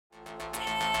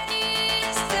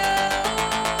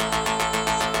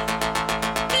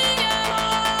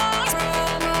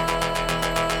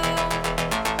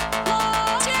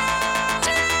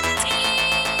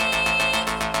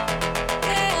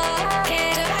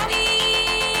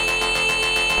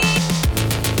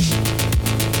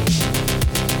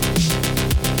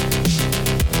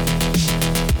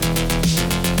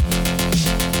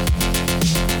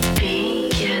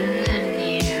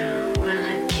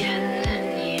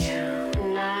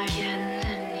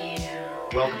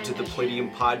Welcome to the Palladium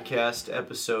Podcast,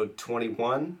 episode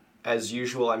 21. As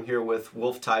usual, I'm here with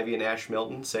Wolf Tivey and Ash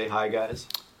Milton. Say hi, guys.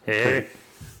 Hey.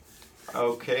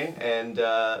 Okay, and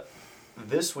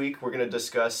this week we're going to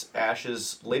discuss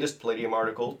Ash's latest Palladium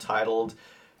article titled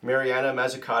Mariana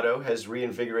Mazzucato has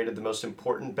reinvigorated the most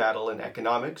important battle in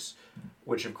economics,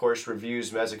 which of course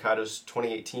reviews Mazzucato's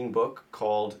 2018 book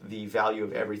called The Value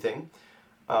of Everything.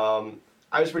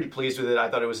 I was pretty pleased with it. I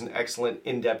thought it was an excellent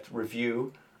in-depth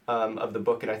review of the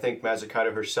book, and I think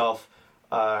Mazzucato herself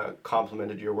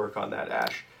complimented your work on that,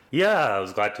 Ash. Yeah, I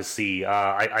was glad to see.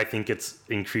 I think it's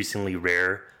increasingly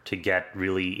rare to get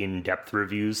really in-depth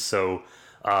reviews, so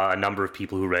a number of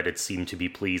people who read it seemed to be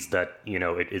pleased that,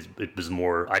 it was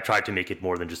more... I tried to make it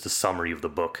more than just a summary of the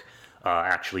book,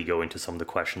 actually go into some of the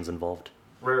questions involved.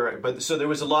 Right. But so there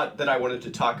was a lot that I wanted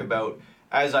to talk about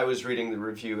as I was reading the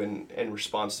review in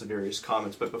response to various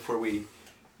comments. But before we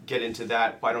get into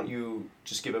that, why don't you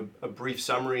just give a brief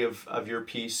summary of your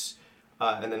piece,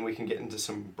 and then we can get into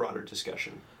some broader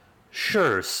discussion.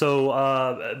 Sure.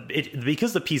 So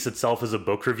because the piece itself is a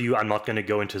book review, I'm not going to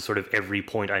go into sort of every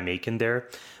point I make in there,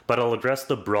 but I'll address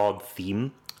the broad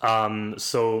theme.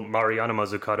 So Mariana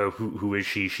Mazzucato, who is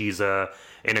she? She's an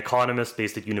economist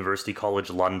based at University College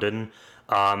London.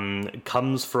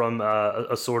 Comes from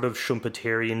a sort of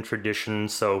Schumpeterian tradition,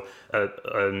 so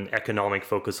an economic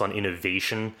focus on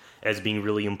innovation as being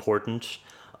really important.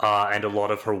 And a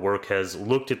lot of her work has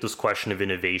looked at this question of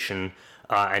innovation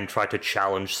and tried to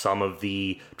challenge some of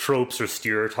the tropes or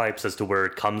stereotypes as to where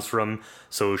it comes from.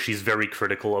 So she's very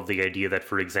critical of the idea that,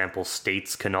 for example,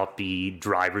 states cannot be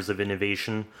drivers of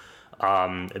innovation,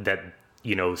 that,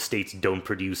 states don't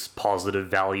produce positive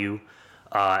value.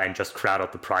 And just crowd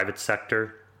out the private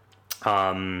sector.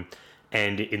 And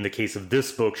in the case of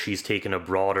this book, she's taken a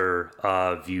broader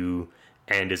view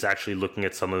and is actually looking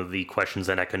at some of the questions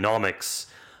in economics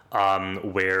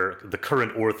where the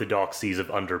current orthodoxies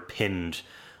have underpinned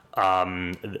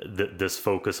this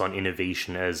focus on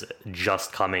innovation as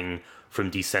just coming from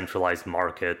decentralized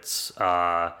markets.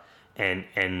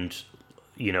 And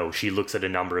she looks at a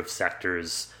number of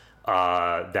sectors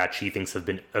that she thinks have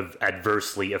been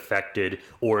adversely affected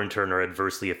or in turn are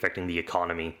adversely affecting the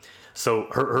economy. So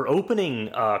her opening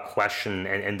question,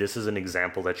 and this is an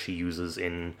example that she uses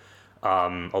in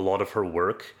a lot of her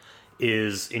work,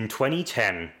 is in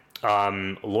 2010,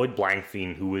 Lloyd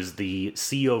Blankfein, who is the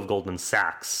CEO of Goldman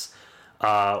Sachs,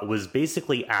 was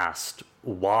basically asked,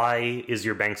 why is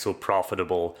your bank so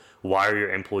profitable? Why are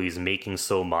your employees making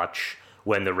so much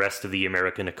when the rest of the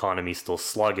American economy is still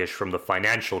sluggish from the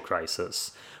financial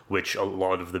crisis, which a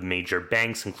lot of the major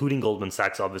banks, including Goldman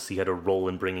Sachs, obviously had a role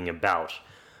in bringing about.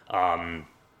 And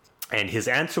his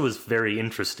answer was very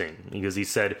interesting, because he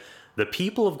said, the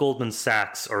people of Goldman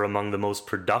Sachs are among the most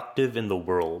productive in the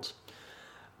world.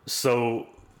 So,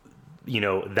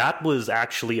 that was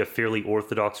actually a fairly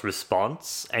orthodox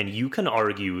response, and you can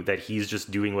argue that he's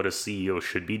just doing what a CEO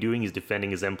should be doing, he's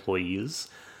defending his employees.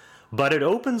 But it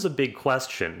opens a big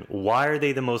question. Why are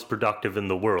they the most productive in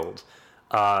the world?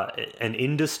 An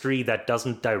industry that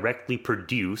doesn't directly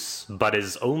produce, but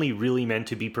is only really meant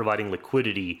to be providing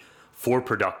liquidity for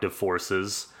productive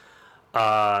forces,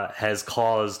 has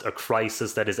caused a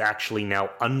crisis that is actually now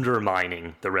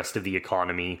undermining the rest of the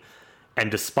economy. And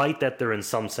despite that, they're in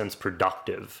some sense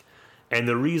productive. And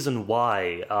the reason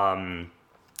why,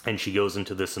 and she goes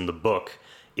into this in the book,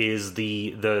 is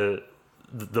the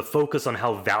focus on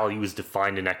how value is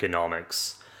defined in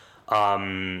economics.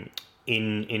 In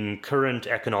current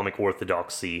economic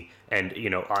orthodoxy, and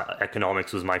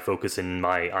economics was my focus in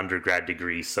my undergrad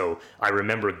degree, so I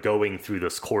remember going through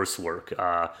this coursework,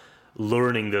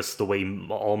 learning this the way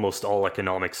almost all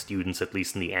economics students, at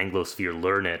least in the Anglosphere,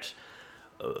 learn it.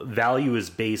 Value is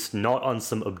based not on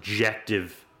some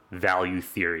objective value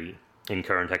theory in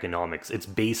current economics. It's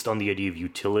based on the idea of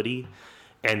utility,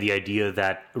 and the idea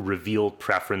that revealed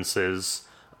preferences,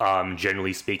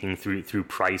 generally speaking, through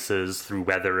prices, through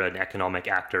whether an economic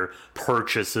actor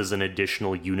purchases an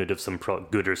additional unit of some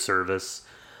good or service,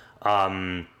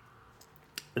 that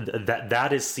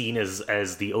is seen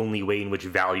as the only way in which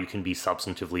value can be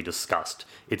substantively discussed.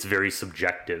 It's very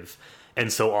subjective.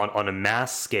 And so on a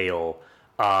mass scale,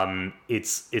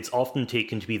 it's often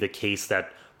taken to be the case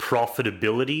that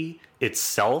profitability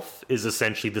itself is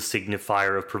essentially the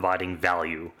signifier of providing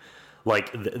value.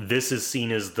 Like, this is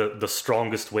seen as the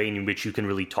strongest way in which you can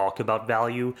really talk about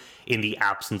value in the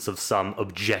absence of some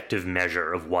objective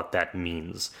measure of what that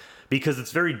means. Because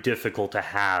it's very difficult to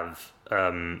have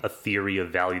a theory of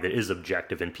value that is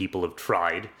objective, and people have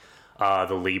tried.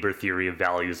 The labor theory of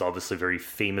value is obviously a very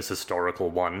famous historical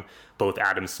one. Both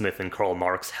Adam Smith and Karl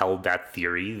Marx held that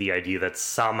theory, the idea that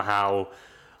somehow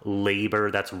labor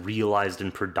that's realized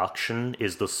in production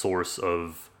is the source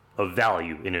of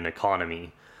value in an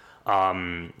economy.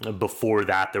 Before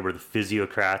that, there were the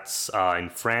physiocrats in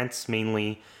France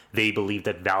mainly. They believed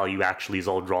that value actually is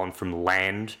all drawn from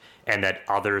land, and that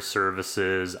other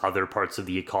services, other parts of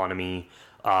the economy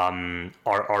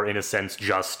are in a sense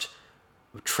just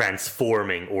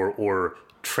transforming or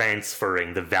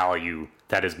transferring the value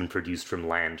that has been produced from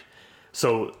land.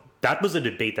 So that was a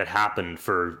debate that happened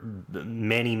for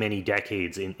many, many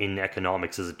decades in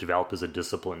economics as it developed as a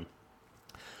discipline.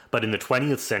 But in the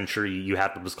 20th century, you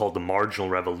had what was called the marginal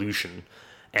revolution,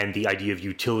 and the idea of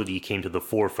utility came to the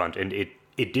forefront, and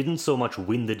it didn't so much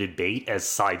win the debate as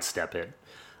sidestep it.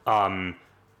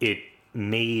 It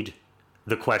made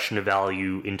the question of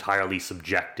value entirely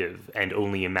subjective and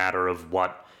only a matter of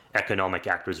what economic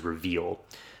actors reveal.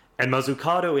 And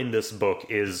Mazzucato in this book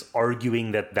is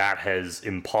arguing that has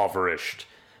impoverished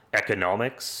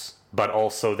economics, but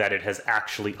also that it has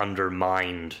actually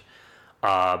undermined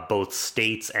both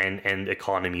states and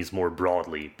economies more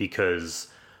broadly, because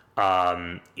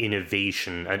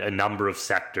innovation, a number of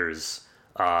sectors,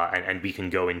 and we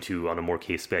can go into on a more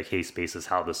case-by-case basis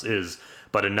how this is,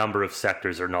 but a number of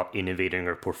sectors are not innovating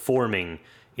or performing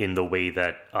in the way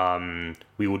that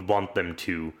we would want them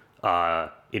to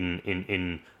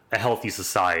in a healthy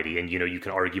society. And, you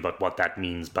can argue about what that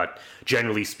means, but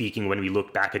generally speaking, when we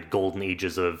look back at golden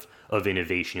ages of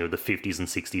innovation, the 50s and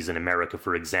 60s in America,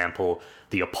 for example,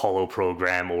 the Apollo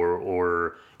program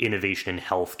or innovation in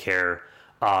healthcare,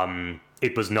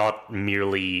 it was not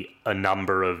merely a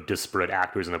number of disparate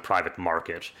actors in the private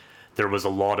market. There was a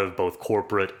lot of both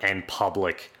corporate and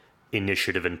public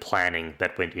initiative and planning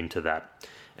that went into that.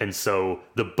 And so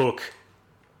the book,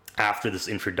 after this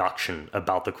introduction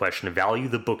about the question of value,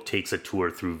 the book takes a tour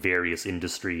through various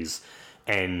industries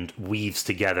and weaves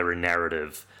together a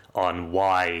narrative on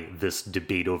why this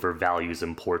debate over value is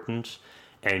important.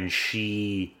 And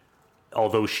she,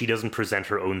 although she doesn't present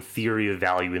her own theory of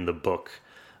value in the book,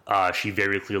 she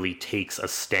very clearly takes a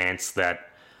stance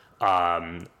that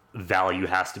value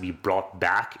has to be brought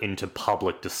back into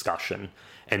public discussion.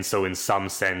 And so in some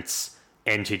sense,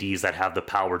 entities that have the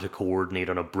power to coordinate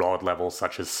on a broad level,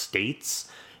 such as states,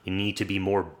 need to be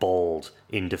more bold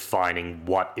in defining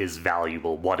what is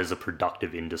valuable, what is a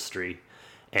productive industry,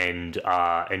 and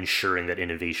ensuring that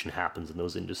innovation happens in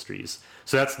those industries.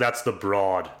 So that's the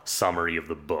broad summary of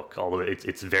the book, although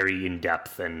it's very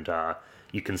in-depth, and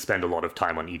you can spend a lot of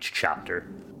time on each chapter.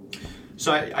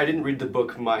 So I didn't read the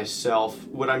book myself.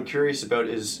 What I'm curious about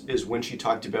is when she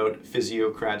talked about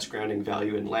physiocrats grounding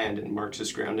value in land and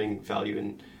Marxists grounding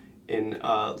value in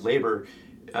labor,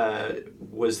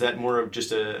 was that more of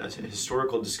just a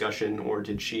historical discussion, or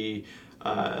did she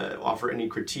offer any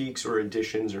critiques or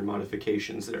additions or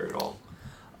modifications there at all?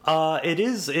 It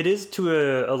is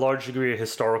to a large degree a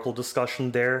historical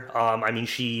discussion there. I mean,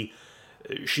 she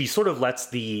sort of lets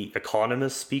the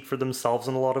economists speak for themselves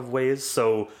in a lot of ways.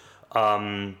 So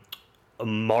although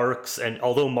Marx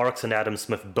and Adam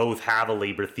Smith both have a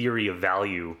labor theory of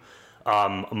value,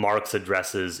 Marx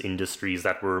addresses industries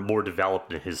that were more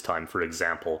developed in his time, for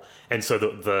example. And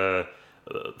so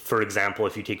for example,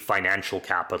 if you take financial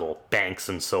capital, banks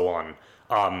and so on,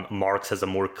 Marx has a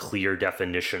more clear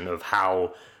definition of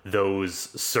how those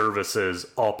services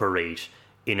operate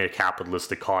in a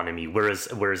capitalist economy, whereas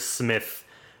Smith,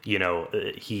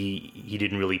 he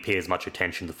didn't really pay as much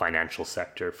attention to the financial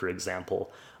sector, for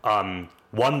example.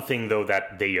 One thing, though,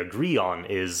 that they agree on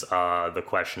is the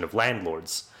question of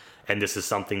landlords. And this is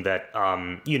something that,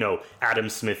 Adam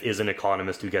Smith is an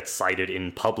economist who gets cited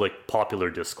in popular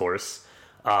discourse,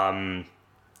 and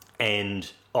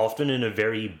often in a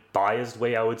very biased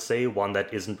way, I would say, one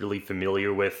that isn't really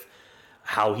familiar with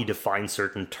how he defines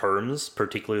certain terms,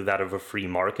 particularly that of a free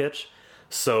market.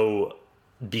 So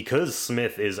because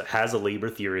Smith has a labor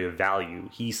theory of value,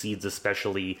 he sees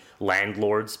especially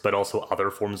landlords, but also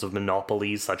other forms of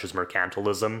monopolies, such as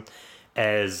mercantilism,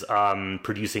 as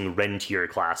producing rentier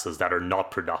classes that are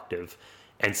not productive.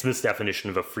 And Smith's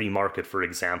definition of a free market, for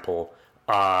example,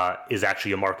 is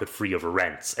actually a market free of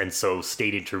rents. And so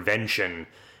state intervention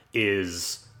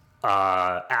is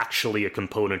actually a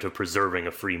component of preserving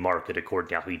a free market, according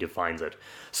to how he defines it.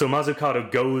 So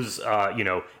Mazzucato goes,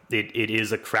 it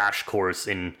is a crash course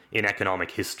in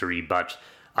economic history, but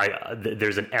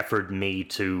there's an effort made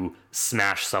to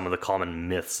smash some of the common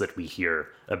myths that we hear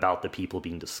about the people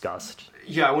being discussed.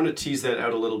 Yeah, I want to tease that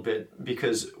out a little bit,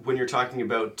 because when you're talking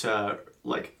about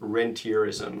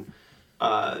rentierism,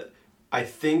 I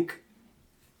think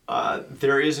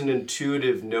there is an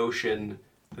intuitive notion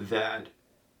that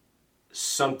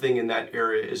something in that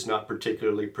area is not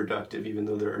particularly productive, even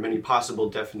though there are many possible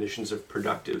definitions of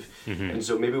productive. And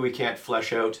so maybe we can't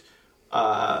flesh out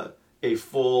a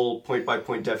full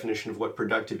point-by-point definition of what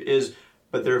productive is,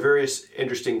 but there are various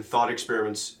interesting thought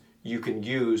experiments you can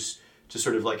use to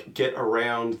sort of like get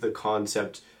around the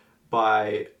concept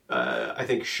by, I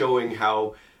think, showing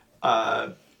how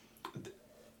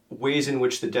ways in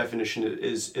which the definition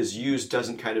is used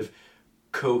doesn't kind of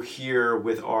cohere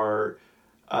with our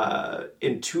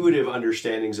intuitive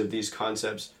understandings of these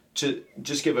concepts. To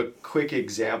just give a quick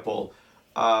example,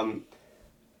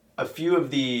 a few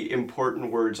of the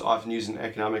important words often used in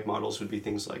economic models would be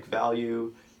things like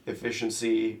value,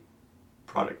 efficiency,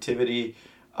 productivity,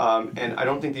 and I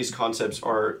don't think these concepts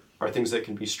are things that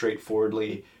can be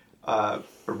straightforwardly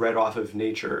read off of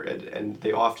nature, and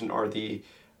they often are the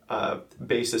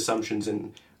base assumptions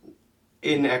in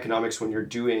economics when you're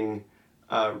doing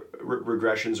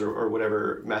regressions or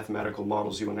whatever mathematical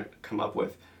models you want to come up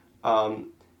with. And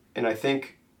I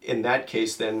think in that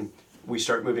case, then we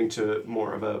start moving to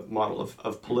more of a model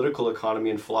of political economy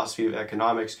and philosophy of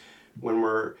economics, when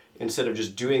we're, instead of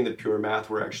just doing the pure math,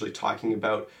 we're actually talking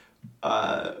about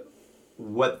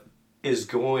what's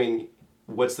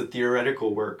the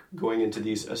theoretical work going into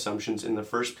these assumptions in the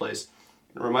first place.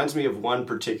 It reminds me of one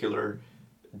particular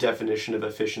definition of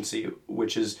efficiency,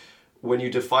 which is when you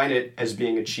define it as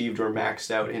being achieved or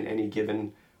maxed out in any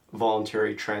given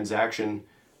voluntary transaction.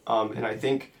 And I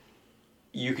think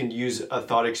you can use a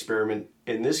thought experiment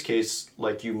in this case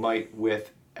like you might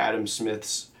with Adam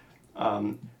Smith's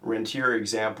rentier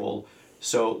example.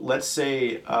 So let's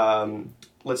say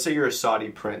you're a Saudi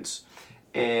prince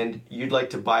and you'd like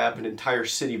to buy up an entire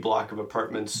city block of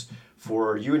apartments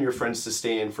for you and your friends to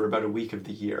stay in for about a week of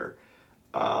the year.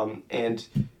 And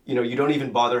you don't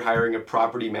even bother hiring a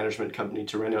property management company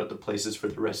to rent out the places for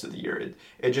the rest of the year.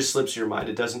 It just slips your mind.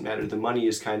 It doesn't matter. The money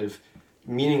is kind of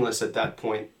meaningless at that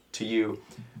point to you.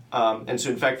 And so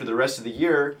in fact, for the rest of the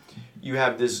year, you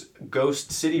have this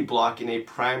ghost city block in a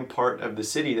prime part of the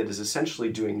city that is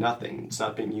essentially doing nothing. It's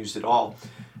not being used at all.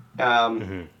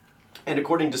 And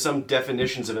according to some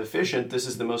definitions of efficient, this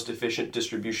is the most efficient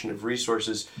distribution of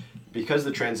resources because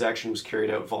the transaction was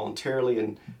carried out voluntarily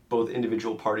and both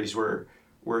individual parties were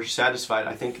satisfied.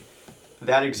 I think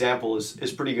that example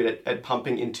is pretty good at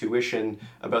pumping intuition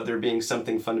about there being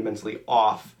something fundamentally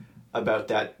off about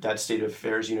that state of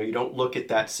affairs. You don't look at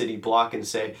that city block and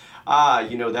say,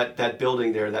 that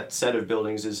building there, that set of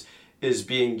buildings is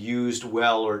being used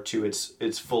well or to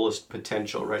its fullest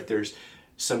potential, right? There's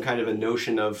some kind of a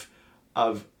notion of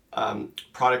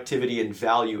productivity and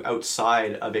value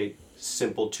outside of a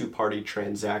simple two-party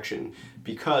transaction,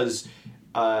 because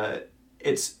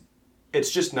it's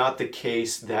just not the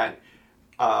case that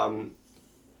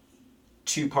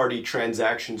two-party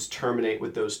transactions terminate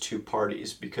with those two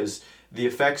parties, because the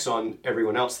effects on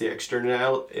everyone else, the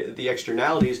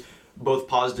externalities, both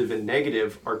positive and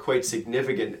negative, are quite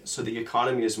significant. So the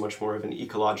economy is much more of an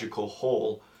ecological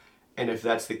whole. And if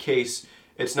that's the case,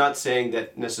 it's not saying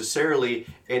that necessarily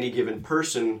any given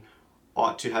person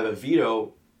ought to have a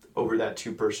veto over that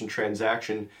two-person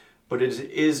transaction, but it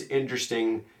is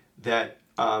interesting that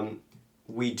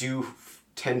we do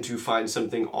tend to find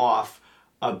something off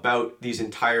about these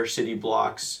entire city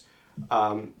blocks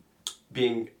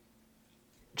being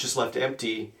just left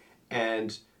empty,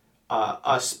 and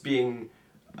us being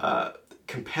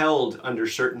compelled under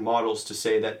certain models to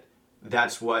say that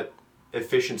that's what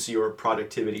efficiency or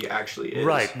productivity actually is.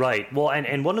 Right. Well,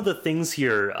 and one of the things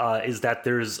here is that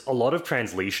there's a lot of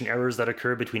translation errors that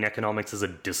occur between economics as a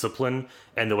discipline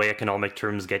and the way economic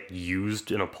terms get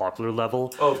used in a popular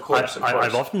level. Oh, of course.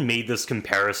 I've often made this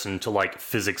comparison to like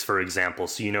physics, for example.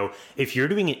 So, if you're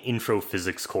doing an intro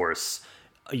physics course,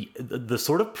 the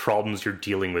sort of problems you're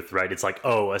dealing with, right? It's like,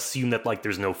 assume that like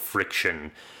there's no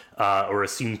friction, or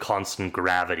assume constant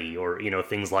gravity, or,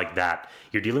 things like that.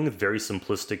 You're dealing with very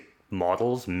simplistic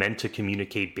models meant to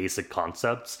communicate basic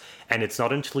concepts, and it's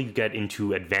not until you get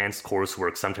into advanced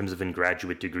coursework, sometimes even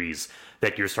graduate degrees,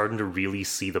 that you're starting to really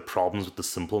see the problems with the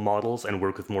simple models and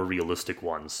work with more realistic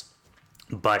ones.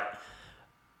 But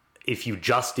if you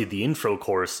just did the intro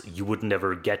course, you would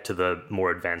never get to the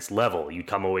more advanced level. You'd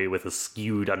come away with a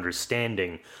skewed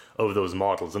understanding of those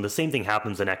models. And the same thing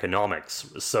happens in economics.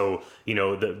 So,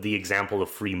 the example of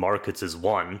free markets is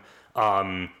one.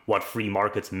 What free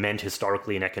markets meant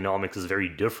historically in economics is very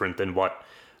different than what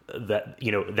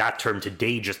that term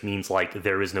today just means like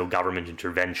there is no government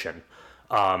intervention.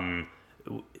 Even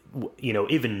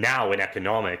now in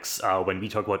economics, when we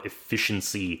talk about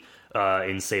efficiency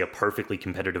in, say, a perfectly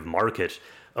competitive market,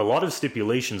 a lot of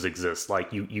stipulations exist.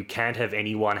 Like you can't have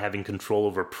anyone having control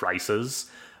over prices.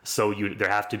 So there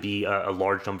have to be a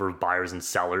large number of buyers and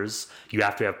sellers. You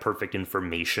have to have perfect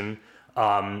information.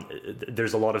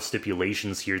 There's a lot of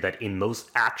stipulations here that in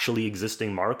most actually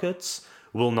existing markets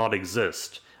will not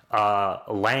exist.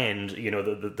 Land,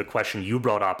 the question you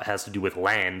brought up has to do with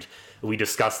land. We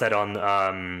discussed that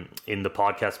on in the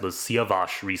podcast with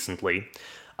Siavash recently.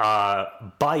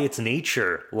 By its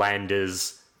nature, land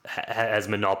has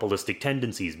monopolistic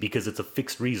tendencies because it's a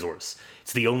fixed resource.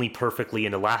 It's the only perfectly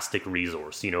inelastic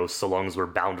resource, so long as we're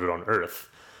bounded on Earth.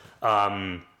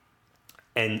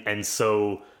 And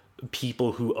so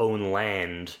people who own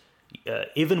land,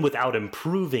 even without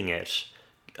improving it,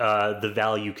 the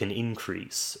value can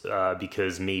increase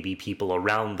because maybe people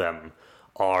around them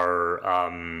are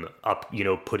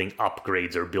putting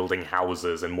upgrades or building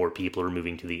houses, and more people are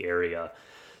moving to the area.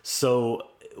 So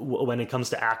when it comes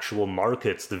to actual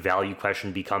markets, the value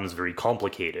question becomes very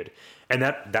complicated, and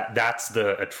that's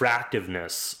the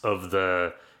attractiveness of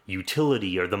the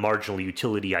utility or the marginal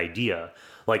utility idea.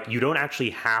 Like, you don't actually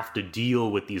have to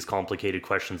deal with these complicated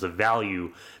questions of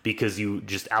value because you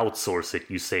just outsource it.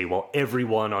 You say, well,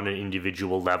 everyone on an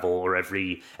individual level, or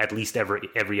every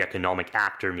economic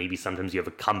actor, maybe sometimes you have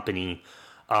a company,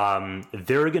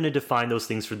 they're going to define those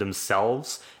things for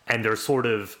themselves, and they're sort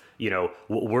of,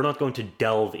 we're not going to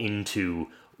delve into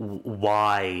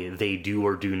why they do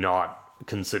or do not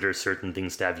consider certain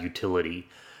things to have utility.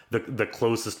 The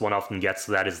closest one often gets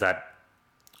to that is that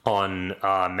on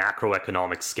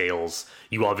macroeconomic scales,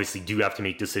 you obviously do have to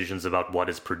make decisions about what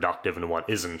is productive and what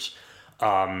isn't.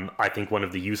 I think one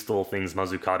of the useful things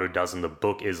Mazzucato does in the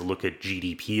book is look at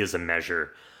GDP as a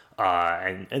measure.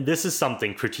 And this is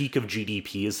something, critique of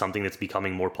GDP is something that's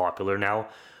becoming more popular now.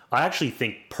 I actually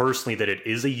think personally that it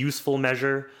is a useful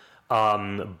measure,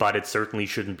 but it certainly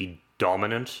shouldn't be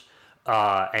dominant.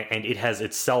 And it has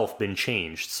itself been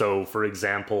changed. So, for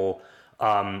example,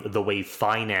 the way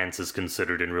finance is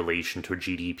considered in relation to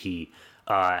GDP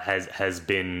has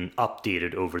been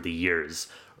updated over the years.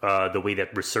 The way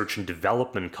that research and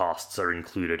development costs are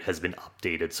included has been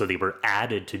updated. So they were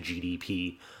added to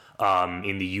GDP.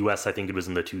 In the US, I think it was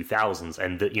in the 2000s.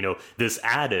 And, this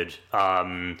added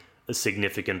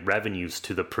significant revenues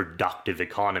to the productive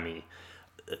economy.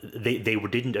 They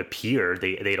didn't appear,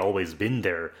 they'd always been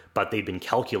there, but they've been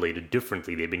calculated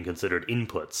differently. They've been considered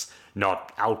inputs,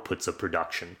 not outputs of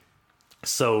production.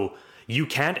 So you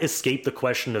can't escape the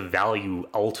question of value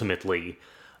ultimately,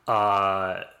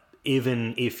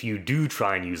 even if you do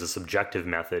try and use a subjective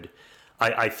method.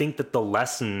 I think that the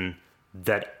lesson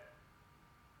that,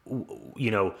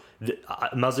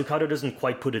 Mazzucato doesn't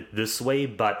quite put it this way,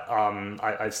 but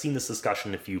I've seen this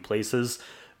discussion in a few places.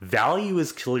 Value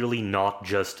is clearly not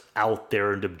just out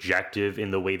there and objective in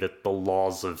the way that the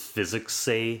laws of physics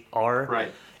say are.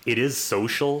 Right. It is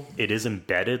social. It is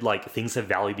embedded. Like, things have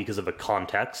value because of a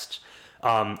context.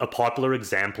 A popular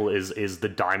example is the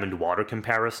diamond water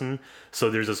comparison. So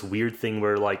there's this weird thing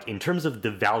where, like, in terms of the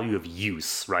value of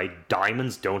use, right,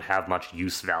 diamonds don't have much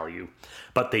use value,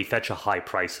 but they fetch a high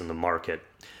price in the market.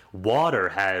 Water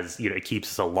has, it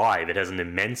keeps us alive. It has an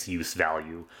immense use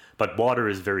value, but water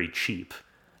is very cheap.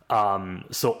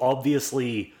 So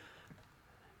obviously,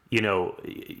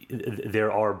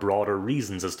 there are broader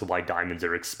reasons as to why diamonds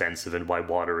are expensive and why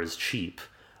water is cheap,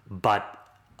 but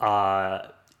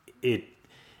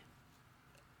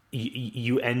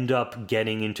you end up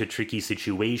getting into tricky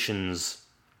situations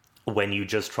when you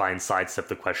just try and sidestep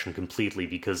the question completely,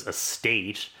 because a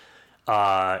state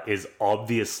is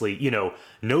obviously,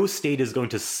 no state is going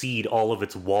to cede all of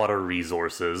its water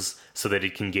resources so that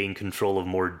it can gain control of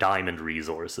more diamond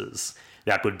resources.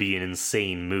 That would be an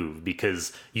insane move,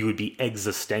 because you would be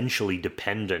existentially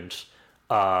dependent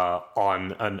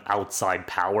on an outside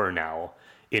power now,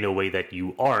 in a way that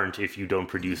you aren't if you don't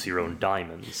produce your own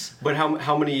diamonds. But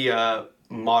how many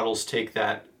models take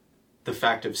the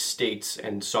fact of states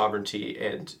and sovereignty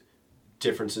and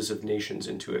differences of nations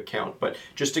into account? But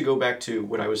just to go back to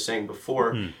what I was saying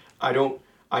before,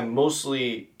 I'm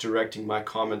mostly directing my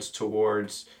comments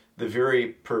towards the very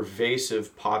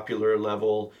pervasive popular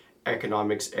level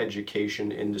economics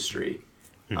education industry.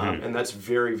 And that's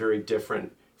very, very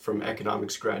different from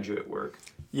economics graduate work.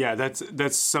 Yeah,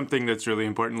 that's something that's really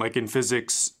important. Like in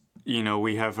physics,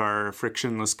 we have our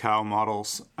frictionless cow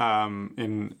models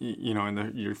in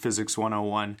your physics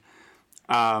 101.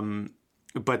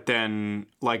 But then,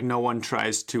 like, no one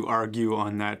tries to argue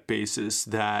on that basis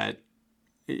that,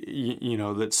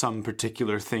 that some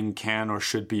particular thing can or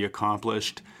should be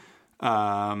accomplished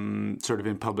sort of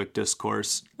in public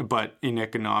discourse. But in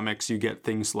economics, you get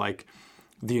things like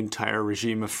the entire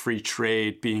regime of free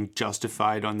trade being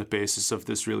justified on the basis of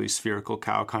this really spherical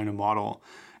cow kind of model.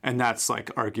 And that's like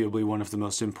arguably one of the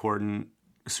most important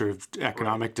sort of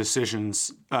economic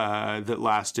decisions that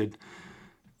lasted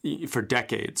for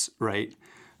decades, right?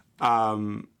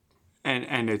 And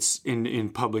it's in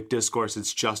public discourse,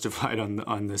 it's justified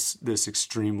on this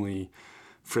extremely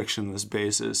frictionless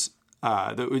basis.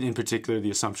 In particular, the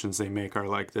assumptions they make are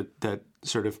like that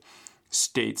sort of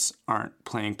states aren't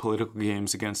playing political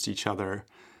games against each other,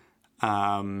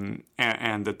 and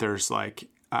that there's like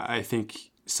I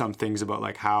think some things about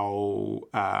like how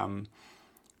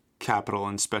capital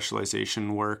and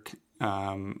specialization work.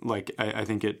 I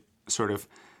think it sort of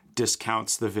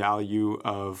discounts the value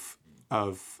of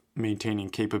maintaining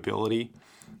capability,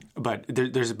 but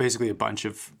there's basically a bunch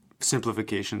of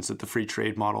simplifications that the free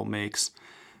trade model makes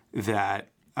that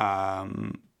are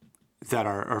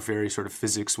very sort of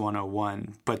physics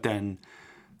 101, but then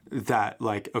that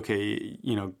like, okay,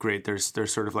 great, there's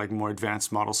sort of like more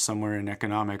advanced models somewhere in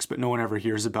economics, but no one ever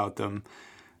hears about them,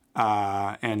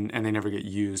 and they never get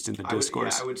used in the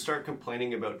discourse. I would start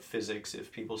complaining about physics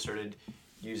if people started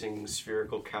using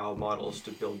spherical cow models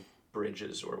to build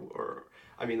bridges or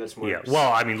I mean, that's more... Yeah,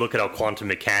 well, I mean, look at how quantum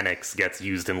mechanics gets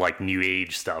used in, like, New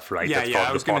Age stuff, right? Yeah, that's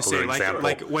I was going to say, example.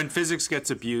 like, when physics gets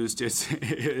abused, it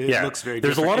looks very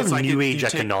There's different. A lot it's of like New Age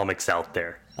economics out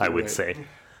there, I would say.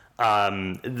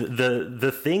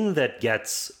 The thing that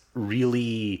gets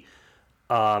really...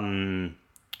 the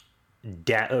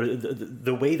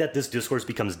way that this discourse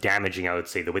becomes damaging, I would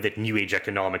say, the way that New Age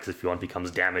economics, if you want,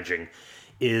 becomes damaging,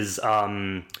 is,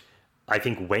 I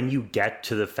think, when you get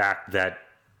to the fact that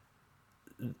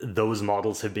those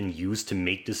models have been used to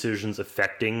make decisions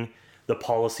affecting the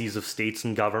policies of states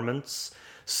and governments.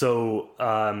 So,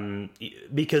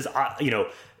 because,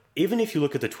 even if you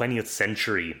look at the 20th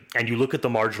century and you look at the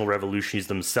marginal revolutionaries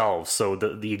themselves, so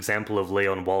the example of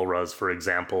Leon Walras, for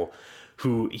example,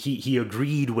 who he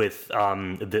agreed with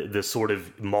the sort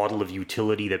of model of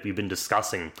utility that we've been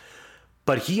discussing.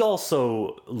 But he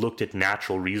also looked at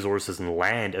natural resources and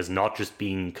land as not just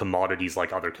being commodities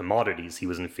like other commodities. He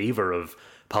was in favor of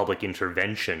public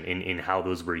intervention in how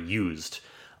those were used.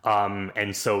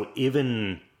 And so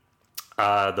even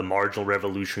the marginal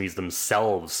revolutionaries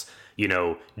themselves,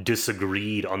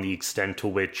 disagreed on the extent to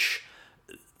which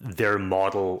their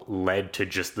model led to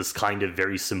just this kind of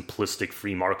very simplistic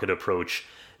free market approach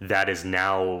that is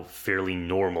now fairly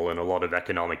normal in a lot of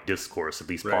economic discourse, at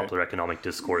least popular economic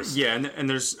discourse. Yeah, and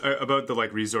there's about the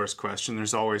like resource question.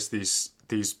 There's always these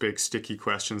big sticky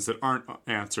questions that aren't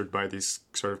answered by these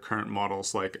sort of current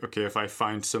models. Like, okay, if I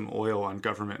find some oil on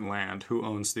government land, who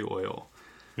owns the oil?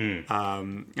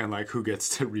 And like who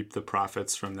gets to reap the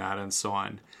profits from that, and so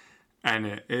on.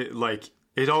 And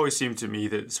it always seemed to me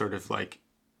that sort of like,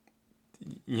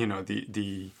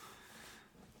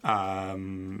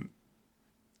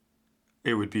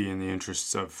 it would be in the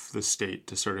interests of the state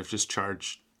to sort of just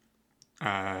charge sort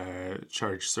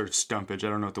of stumpage. I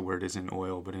don't know what the word is in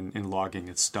oil, but in logging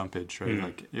it's stumpage, right?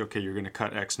 Like, okay, you're going to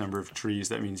cut X number of trees.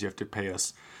 That means you have to pay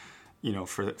us,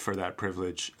 for that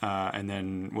privilege. And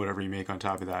then whatever you make on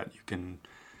top of that, you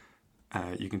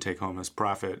can take home as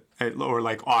profit, or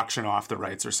like auction off the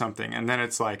rights or something. And then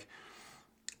it's like,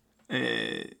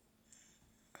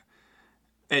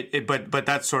 but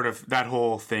that sort of, that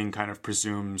whole thing kind of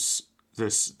presumes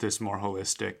this more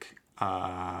holistic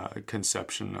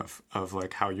conception of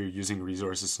like how you're using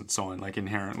resources and so on. Like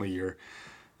inherently you're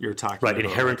talking right, about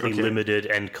inherently limited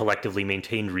and collectively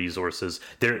maintained resources.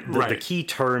 The key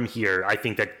term here, I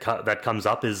think that comes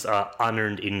up is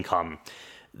unearned income.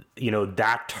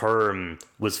 That term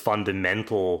was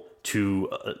fundamental to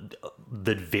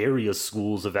the various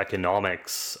schools of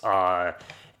economics,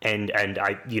 and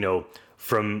I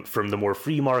from the more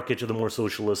free market to the more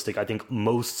socialistic, I think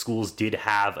most schools did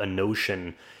have a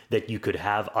notion that you could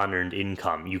have unearned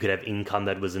income. You could have income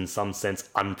that was in some sense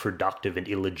unproductive and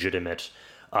illegitimate,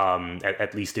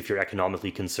 at least if you're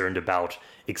economically concerned about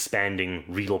expanding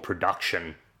real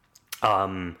production.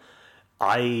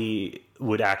 I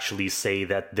would actually say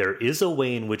that there is a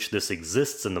way in which this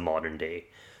exists in the modern day.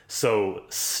 So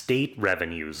state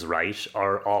revenues, right,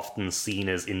 are often seen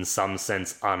as in some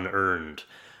sense unearned.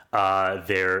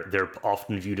 They're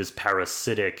often viewed as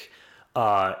parasitic,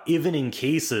 even in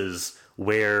cases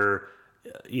where,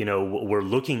 we're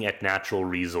looking at natural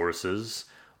resources,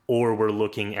 or we're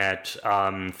looking at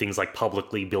things like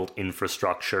publicly built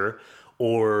infrastructure,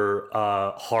 or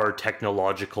hard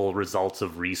technological results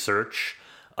of research,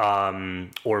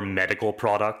 or medical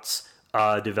products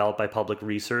developed by public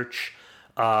research.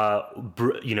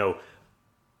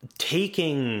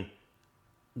 Taking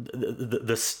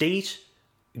the state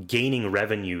gaining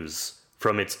revenues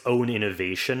from its own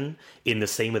innovation in the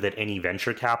same way that any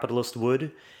venture capitalist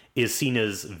would is seen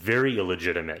as very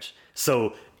illegitimate.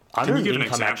 So unearned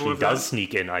income actually does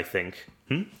sneak in, I think.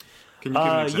 Can you give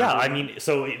an example? Yeah, I mean,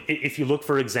 so if you look,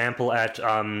 for example, at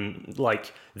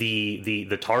like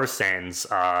the tar sands,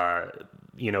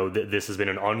 this has been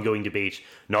an ongoing debate,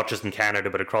 not just in Canada,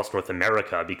 but across North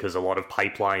America, because a lot of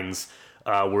pipelines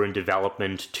were in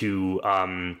development to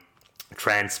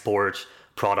transport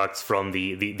products from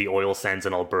the oil sands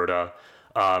in Alberta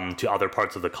to other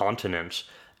parts of the continent.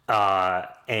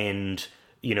 And,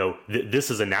 this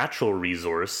is a natural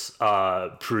resource.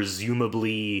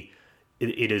 Presumably,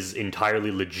 it is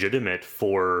entirely legitimate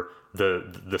for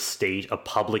the state, a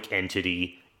public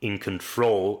entity in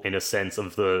control, in a sense,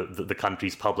 of the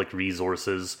country's public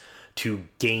resources to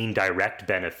gain direct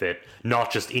benefit,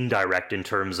 not just indirect in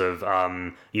terms of,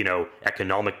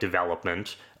 economic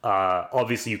development.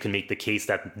 Obviously, you can make the case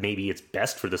that maybe it's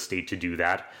best for the state to do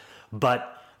that.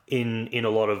 But in a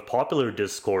lot of popular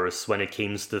discourse, when it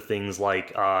comes to things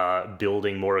like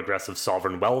building more aggressive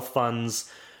sovereign wealth funds,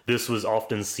 this was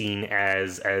often seen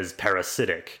as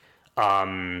parasitic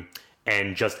and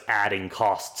just adding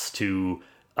costs to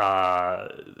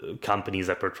companies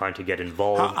that were trying to get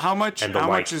involved. How much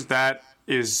is that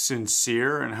is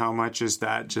sincere, and how much is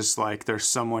that just like there's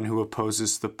someone who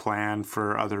opposes the plan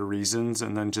for other reasons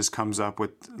and then just comes up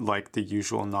with like the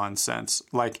usual nonsense?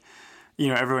 Like,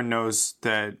 everyone knows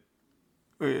that,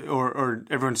 or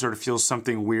everyone sort of feels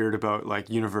something weird about like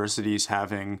universities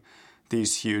having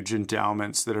these huge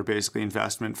endowments that are basically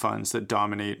investment funds that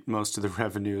dominate most of the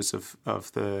revenues of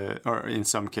or in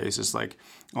some cases, like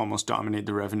almost dominate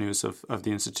the revenues of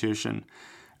the institution.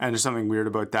 And there's something weird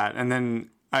about that. And then,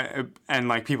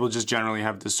 people just generally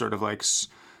have this sort of like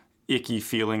icky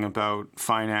feeling about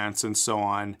finance and so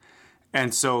on.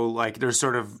 And so like there's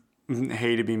sort of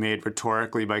hay to be made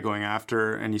rhetorically by going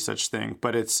after any such thing.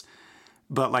 But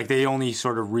like they only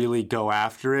sort of really go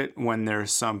after it when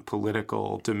there's some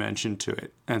political dimension to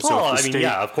it. And so,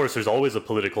 of course, there's always a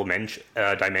political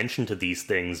dimension to these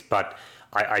things. But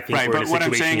I think we're in a situation here. Right, but what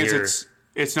I'm saying is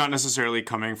it's not necessarily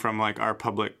coming from like our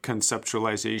public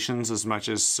conceptualizations as much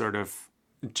as sort of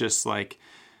just like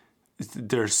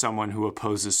there's someone who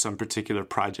opposes some particular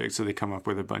project, so they come up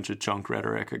with a bunch of junk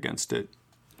rhetoric against it.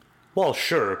 Well,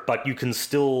 sure, but you can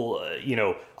still,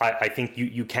 I think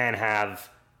you can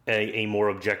have a more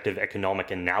objective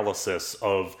economic analysis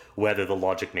of whether the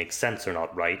logic makes sense or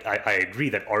not, right? I agree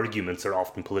that arguments are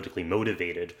often politically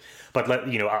motivated, but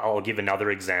I'll give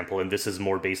another example, and this is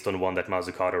more based on one that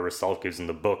Mazzucato herself gives in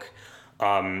the book.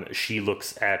 She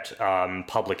looks at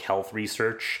public health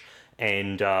research,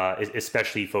 and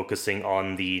especially focusing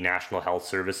on the National Health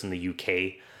Service in the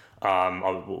UK,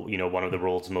 one of the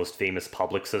world's most famous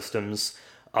public systems,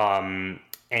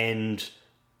 and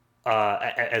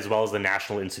as well as the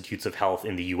National Institutes of Health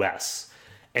in the US.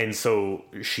 And so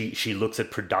she looks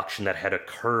at production that had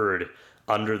occurred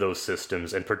under those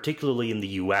systems, and particularly in the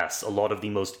US, a lot of the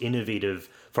most innovative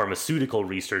pharmaceutical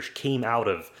research came out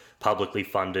of publicly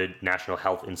funded national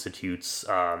health institutes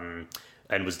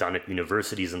and was done at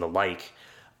universities and the like.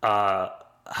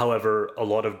 However, a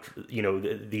lot of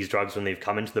these drugs, when they've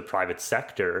come into the private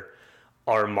sector,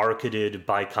 are marketed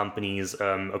by companies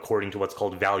according to what's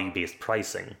called value-based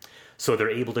pricing. So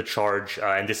they're able to charge,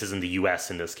 and this is in the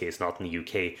US in this case, not in the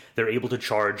UK, they're able to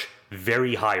charge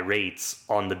very high rates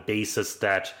on the basis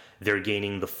that they're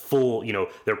gaining the full,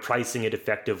 they're pricing it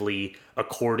effectively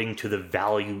according to the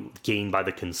value gained by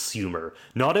the consumer.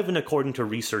 Not even according to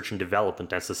research and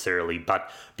development necessarily,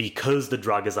 but because the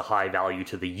drug is a high value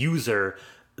to the user,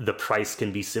 the price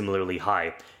can be similarly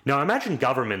high. Now imagine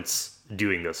governments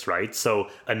doing this, right? So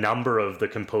a number of the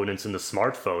components in the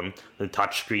smartphone, the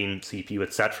touchscreen, CPU,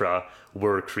 etc.,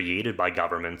 were created by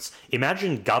governments.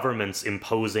 Imagine governments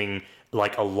imposing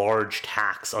like a large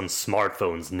tax on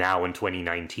smartphones now in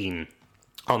 2019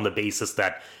 on the basis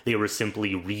that they were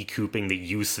simply recouping the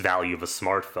use value of a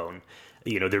smartphone.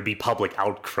 There'd be public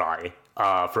outcry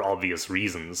for obvious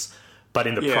reasons. But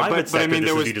in the private sector,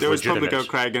 there was public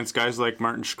outcry against guys like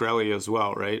Martin Shkreli as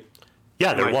well, right?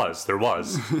 Yeah, there was.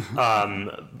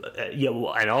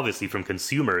 And obviously from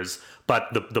consumers. But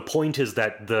the point is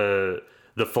that the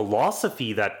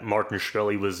philosophy that Martin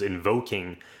Shkreli was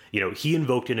invoking, he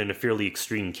invoked it in a fairly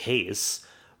extreme case,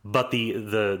 but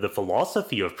the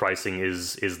philosophy of pricing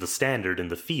is the standard in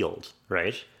the field,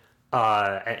 right?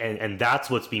 And that's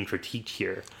what's being critiqued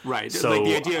here. Right. So, like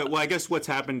the idea, I guess what's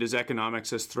happened is economics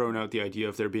has thrown out the idea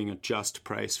of there being a just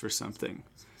price for something.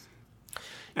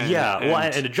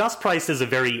 And a just price is a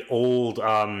very old,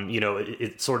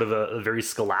 it's sort of a very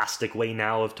scholastic way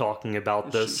now of talking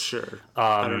about this. Sure.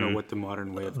 I don't know what the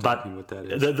modern way of talking about that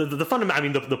is.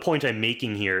 The point I'm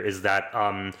making here is that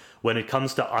when it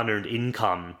comes to unearned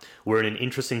income, we're in an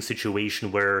interesting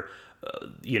situation where,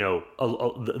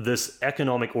 this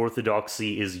economic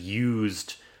orthodoxy is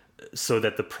used so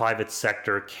that the private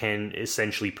sector can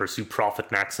essentially pursue profit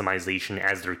maximization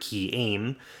as their key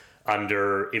aim,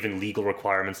 under even legal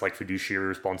requirements like fiduciary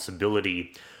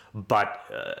responsibility, but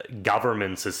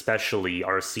governments especially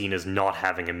are seen as not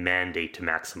having a mandate to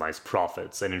maximize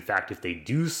profits. And in fact, if they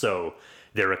do so,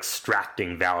 they're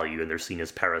extracting value and they're seen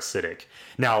as parasitic.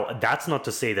 Now, that's not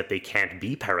to say that they can't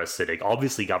be parasitic.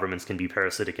 Obviously, governments can be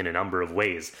parasitic in a number of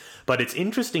ways, but it's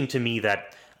interesting to me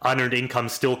that unearned income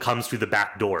still comes through the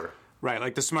back door. Right,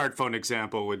 like the smartphone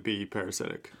example would be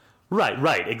parasitic.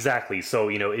 Right, exactly. So,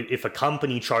 if a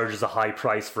company charges a high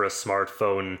price for a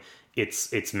smartphone, it's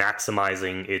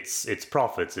maximizing its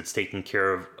profits. It's taking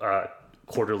care of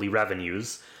quarterly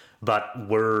revenues. But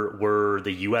were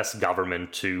the U.S.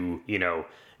 government to,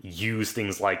 use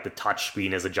things like the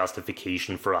touchscreen as a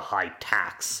justification for a high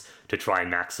tax to try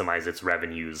and maximize its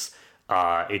revenues,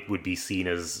 it would be seen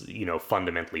as,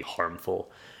 fundamentally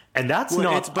harmful. And that's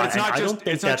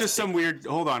It's not just some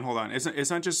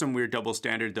weird double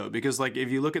standard though, because like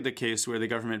if you look at the case where the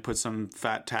government puts some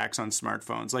fat tax on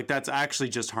smartphones, like that's actually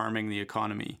just harming the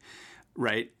economy,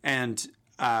 right? And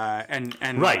right,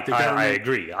 like the government, I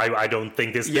agree. I don't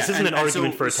think this isn't an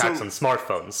argument for a tax on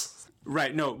smartphones.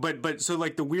 Right. No, but so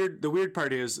like the weird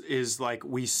part is like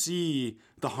we see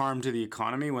the harm to the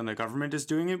economy when the government is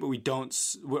doing it, but we don't,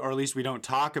 or at least we don't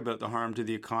talk about the harm to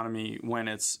the economy when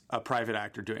it's a private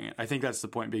actor doing it. I think that's the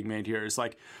point being made here. Is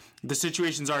like the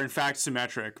situations are in fact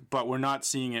symmetric, but we're not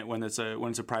seeing it when it's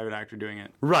a private actor doing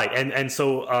it. Right. And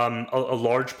so a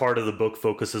large part of the book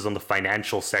focuses on the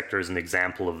financial sector as an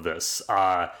example of this.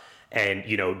 And,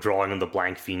 drawing on the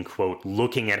Blankfein quote,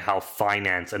 looking at how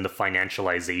finance and the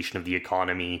financialization of the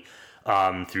economy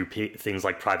through things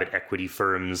like private equity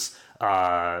firms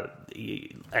and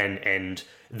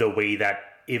the way that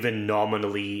even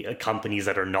nominally companies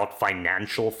that are not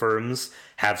financial firms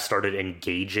have started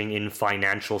engaging in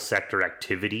financial sector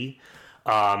activity.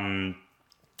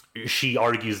 She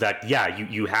argues that,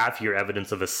 you have here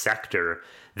evidence of a sector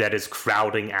that is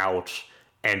crowding out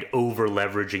and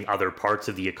over-leveraging other parts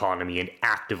of the economy and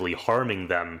actively harming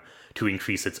them to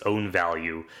increase its own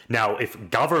value. Now, if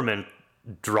government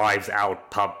drives out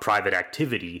private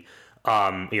activity,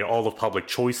 all of public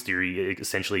choice theory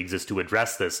essentially exists to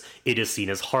address this, it is seen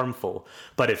as harmful.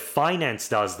 But if finance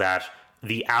does that,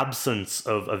 the absence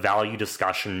of a value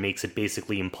discussion makes it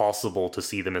basically impossible to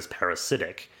see them as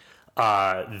parasitic.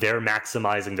 They're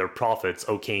maximizing their profits.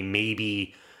 Okay,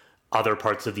 maybe other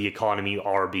parts of the economy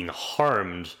are being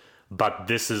harmed, but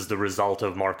this is the result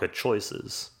of market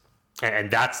choices.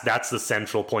 And that's the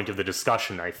central point of the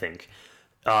discussion, I think.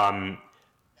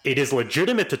 It is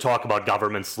legitimate to talk about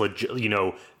governments,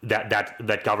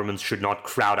 that governments should not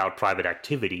crowd out private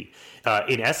activity.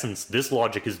 In essence, this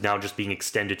logic is now just being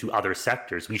extended to other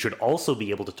sectors. We should also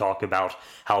be able to talk about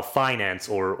how finance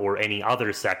or any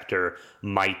other sector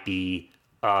might be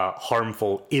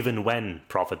harmful even when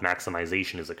profit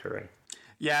maximization is occurring.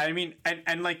 Yeah, I mean,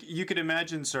 and like you could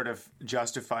imagine sort of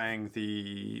justifying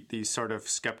the sort of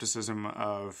skepticism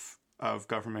of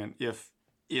government if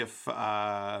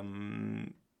I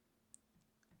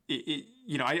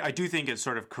do think it's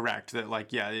sort of correct that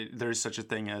like, there's such a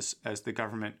thing as the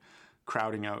government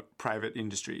crowding out private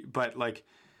industry, but like,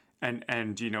 and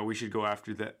we should go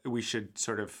after that. We should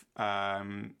sort of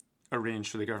arrange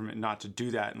for the government not to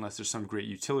do that unless there's some great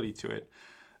utility to it.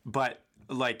 But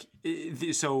like,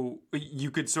 so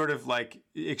you could sort of like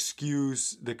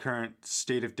excuse the current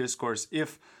state of discourse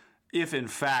if in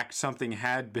fact something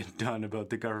had been done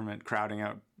about the government crowding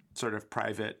out sort of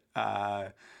private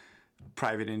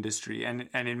industry, and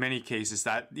in many cases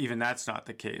that's not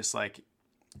the case. Like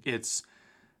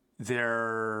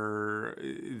there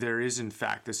is in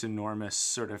fact this enormous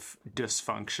sort of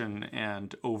dysfunction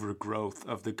and overgrowth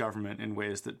of the government in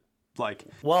ways that like...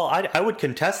 Well, I would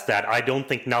contest that. I don't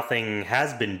think nothing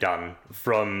has been done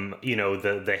from,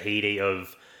 the heyday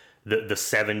of the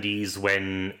 70s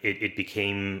when it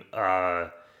became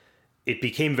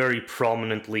very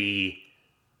prominently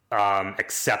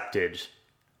accepted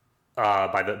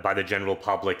by the general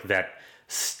public that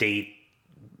state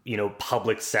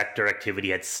public sector activity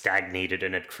had stagnated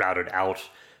and had crowded out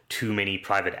too many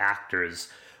private actors.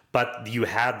 But you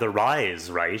had the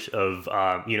rise, right, of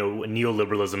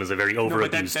neoliberalism is a very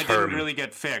overused that term. didn't really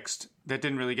get fixed. That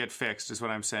didn't really get fixed, is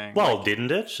what I'm saying. Well,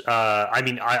 didn't it? I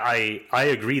mean, I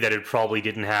agree that it probably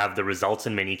didn't have the results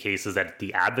in many cases that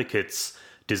the advocates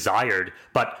desired,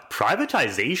 but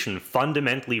privatization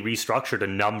fundamentally restructured a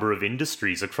number of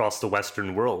industries across the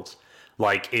Western world.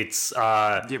 Like, it's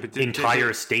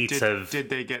entire states have... Did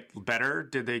they get better?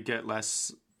 Did they get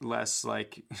less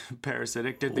like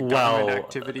parasitic? Did the government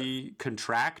activity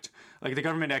contract? Like, the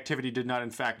government activity did not in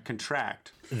fact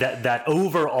contract. That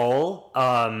overall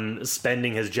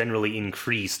spending has generally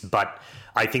increased, but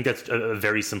I think that's a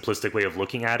very simplistic way of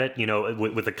looking at it. You know,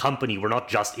 with a company, we're not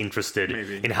just interested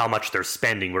in how much they're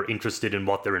spending. We're interested in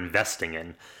what they're investing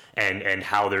in and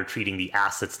how they're treating the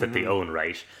assets that they own,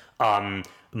 right?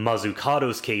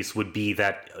 Mazzucato's case would be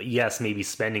that, yes, maybe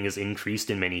spending has increased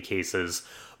in many cases,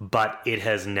 but it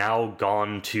has now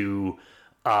gone to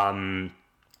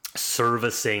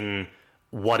servicing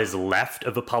what is left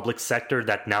of a public sector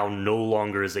that now no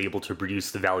longer is able to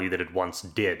produce the value that it once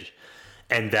did.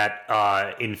 And that,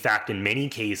 in fact, in many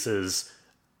cases,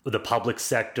 the public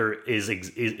sector is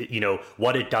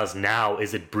what it does now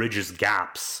is it bridges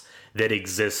gaps that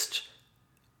exist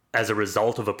as a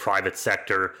result of a private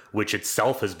sector, which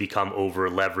itself has become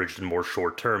over-leveraged and more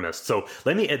short-termist. So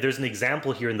there's an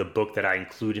example here in the book that I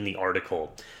include in the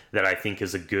article that I think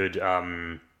is a good,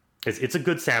 it's a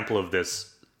good sample of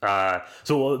this.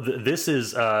 This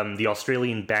is the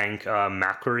Australian bank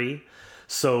Macquarie.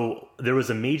 So there was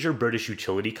a major British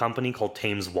utility company called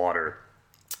Thames Water,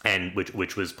 and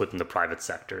which was put in the private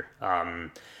sector.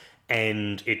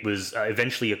 And it was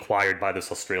eventually acquired by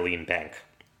this Australian bank.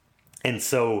 And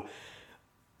so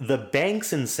the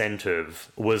bank's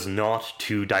incentive was not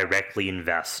to directly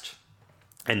invest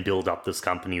and build up this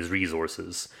company's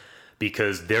resources,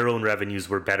 because their own revenues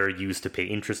were better used to pay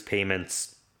interest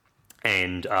payments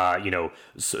and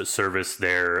service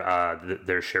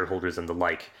their shareholders and the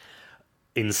like.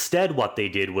 Instead, what they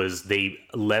did was they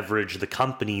leveraged the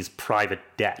company's private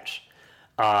debt.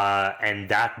 And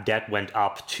that debt went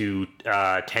up to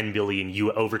over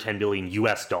 $10 billion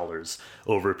US dollars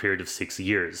over a period of 6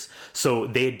 years. So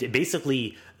they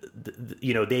basically,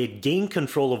 they had gained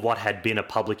control of what had been a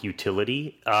public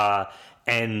utility,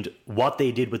 and what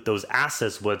they did with those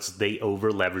assets was they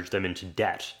over leveraged them into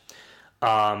debt.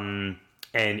 And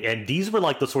these were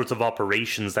like the sorts of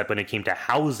operations that, when it came to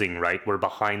housing, right, were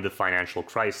behind the financial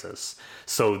crisis.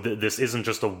 So this isn't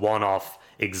just a one-off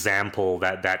example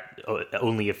that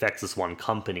only affects this one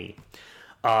company.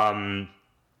 And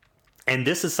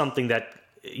this is something that,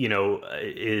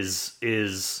 is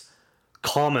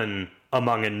common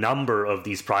among a number of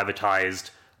these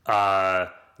privatized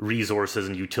resources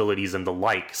and utilities and the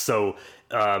like. So,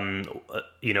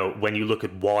 when you look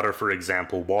at water, for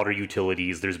example, water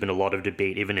utilities, there's been a lot of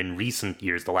debate, even in recent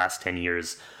years, the last 10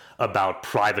 years, about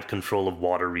private control of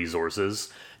water resources.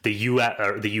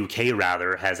 The UK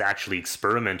rather has actually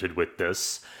experimented with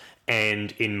this,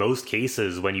 and in most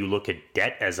cases, when you look at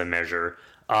debt as a measure,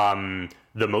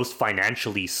 the most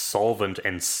financially solvent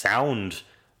and sound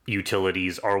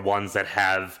utilities are ones that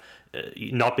have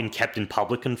not been kept in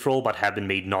public control, but have been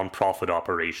made non-profit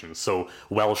operations. So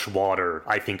Welsh Water,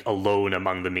 I think alone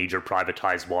among the major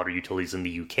privatized water utilities in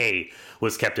the UK,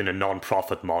 was kept in a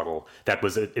non-profit model that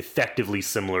was effectively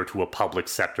similar to a public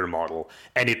sector model,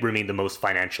 and it remained the most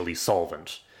financially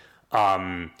solvent.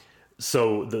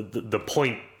 So the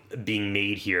point being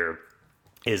made here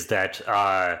is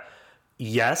that,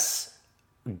 yes,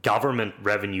 government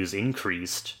revenues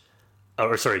increased,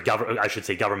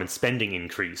 government spending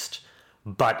increased,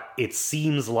 but it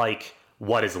seems like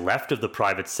what is left of the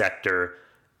private sector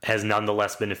has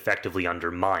nonetheless been effectively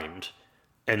undermined.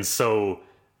 And so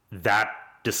that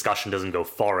discussion doesn't go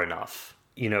far enough.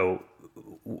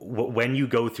 When you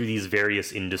go through these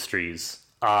various industries,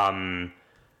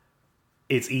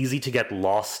 it's easy to get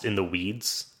lost in the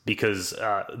weeds, because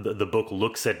the book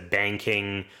looks at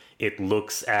banking, it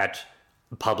looks at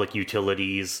public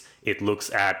utilities, it looks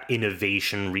at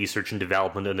innovation, research and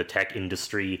development in the tech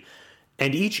industry,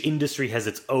 and each industry has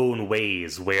its own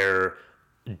ways where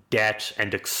debt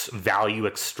and value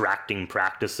extracting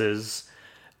practices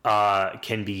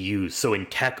can be used. So in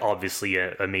tech, obviously,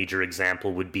 a major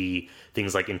example would be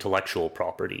things like intellectual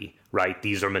property, right?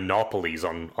 These are monopolies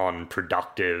on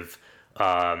productive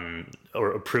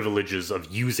or privileges of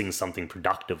using something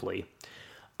productively.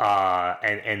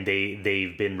 And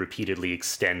they've been repeatedly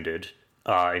extended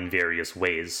in various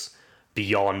ways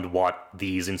beyond what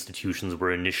these institutions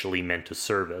were initially meant to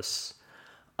service.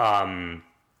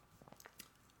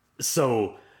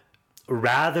 So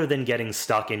rather than getting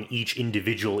stuck in each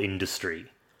individual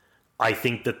industry, I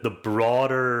think that the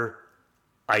broader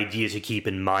idea to keep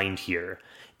in mind here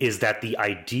is that the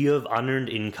idea of unearned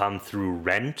income through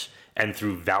rent and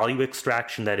through value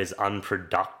extraction that is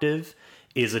unproductive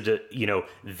is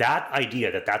that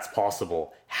idea that that's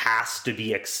possible has to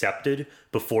be accepted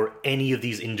before any of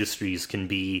these industries can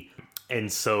be.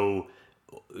 And so,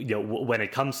 when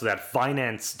it comes to that,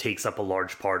 finance takes up a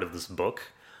large part of this book.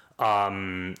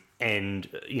 And,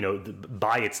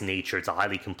 by its nature, it's a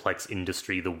highly complex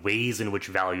industry. The ways in which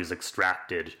value is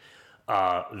extracted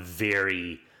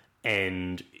vary.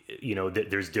 And,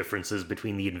 there's differences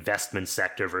between the investment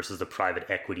sector versus the private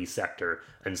equity sector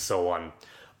and so on.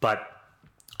 But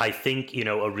I think,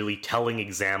 a really telling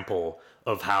example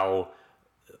of how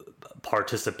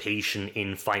participation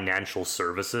in financial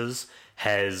services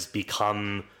has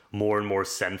become more and more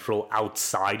central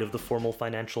outside of the formal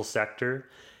financial sector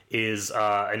is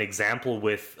an example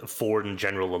with Ford and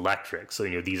General Electric. So,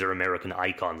 these are American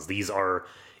icons. These are,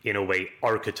 in a way,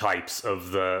 archetypes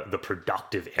of the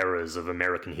productive eras of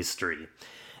American history.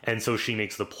 And so she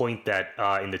makes the point that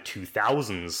in the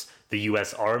 2000s, the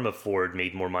U.S. arm of Ford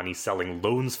made more money selling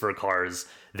loans for cars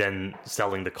than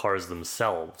selling the cars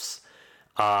themselves.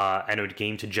 And when it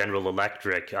came to General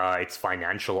Electric, its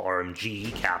financial arm,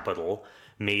 GE Capital,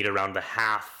 made around the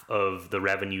half of the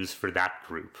revenues for that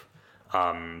group,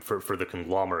 for the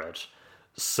conglomerate.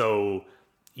 So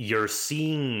you're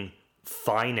seeing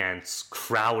finance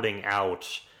crowding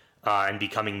out and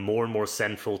becoming more and more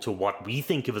central to what we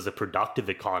think of as a productive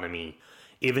economy,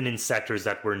 even in sectors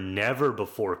that were never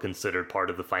before considered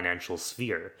part of the financial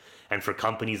sphere, and for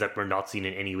companies that were not seen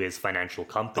in any way as financial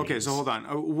companies. Okay, so hold on.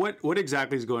 What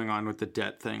exactly is going on with the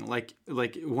debt thing? Like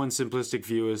one simplistic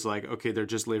view is like, okay, they're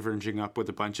just leveraging up with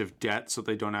a bunch of debt so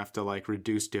they don't have to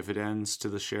reduce dividends to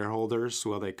the shareholders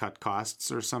while they cut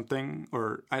costs or something.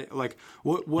 Or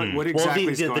what exactly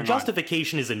is going on? The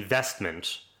justification is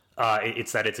investment.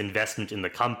 It's that it's investment in the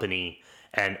company,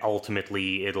 and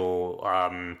ultimately it'll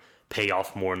pay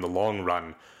off more in the long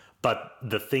run. But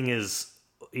the thing is,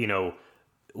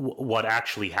 what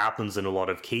actually happens in a lot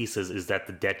of cases is that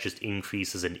the debt just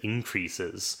increases and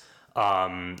increases.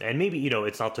 And maybe,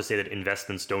 it's not to say that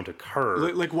investments don't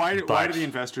occur. Why do the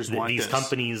investors want these this?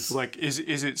 Companies?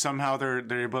 Is it somehow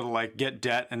they're able to get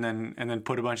debt and then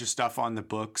put a bunch of stuff on the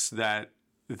books that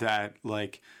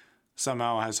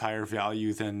somehow has higher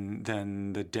value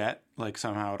than the debt,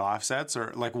 somehow it offsets,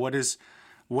 or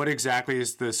what exactly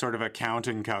is the sort of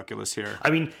accounting calculus here? I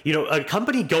mean, a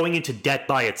company going into debt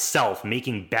by itself,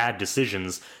 making bad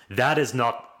decisions, that is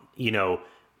not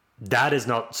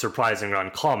surprising or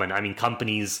uncommon. I mean,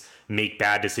 companies make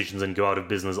bad decisions and go out of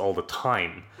business all the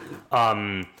time.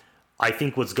 I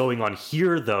think what's going on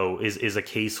here, though, is a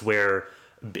case where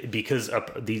because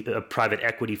the private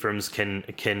equity firms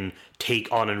can take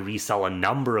on and resell a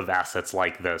number of assets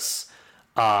like this,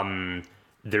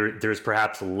 there's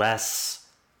perhaps less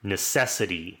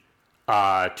necessity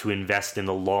to invest in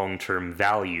the long-term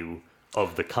value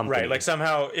of the company. Right,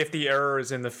 somehow if the error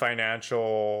is in the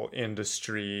financial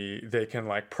industry, they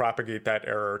can propagate that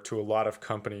error to a lot of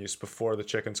companies before the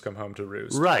chickens come home to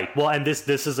roost. Right. Well, and this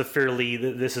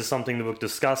is something the book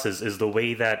discusses, is the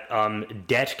way that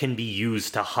debt can be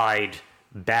used to hide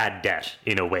bad debt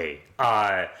in a way.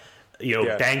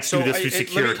 Banks do this through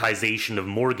securitization of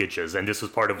mortgages, and this was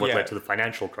part of what led to the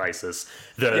financial crisis.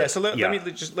 Let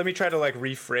me try to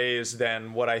rephrase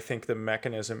then what I think the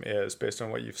mechanism is based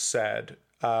on what you've said.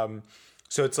 So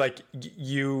it's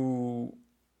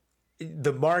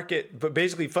the market, but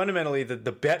basically fundamentally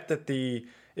the bet that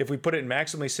if we put it in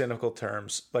maximally cynical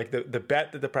terms, the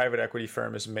bet that the private equity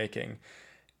firm is making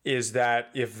is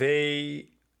that if they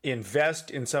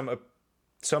invest in some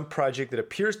project that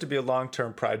appears to be a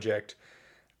long-term project,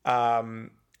 the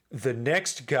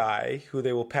next guy who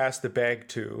they will pass the bag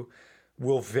to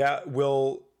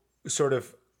will sort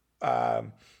of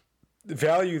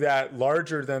value that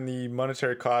larger than the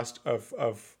monetary cost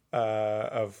of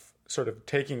sort of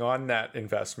taking on that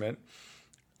investment,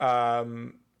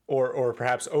 or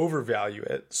perhaps overvalue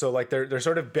it. So they're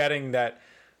sort of betting that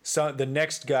the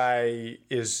next guy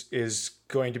is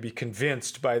going to be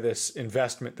convinced by this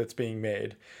investment that's being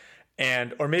made,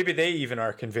 or maybe they even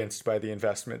are convinced by the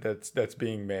investment that's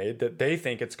being made, that they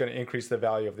think it's going to increase the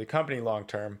value of the company long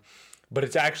term, but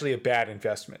it's actually a bad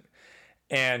investment.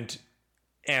 And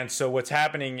so what's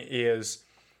happening is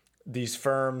these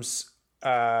firms,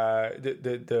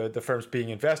 the firms being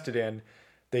invested in,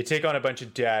 they take on a bunch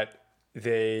of debt,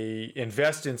 they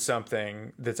invest in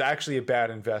something that's actually a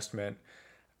bad investment.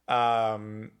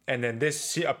 And then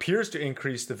this appears to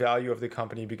increase the value of the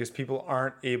company because people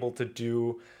aren't able to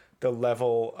do the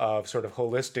level of sort of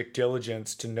holistic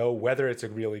diligence to know whether it's a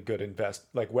really good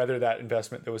whether that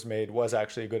investment that was made was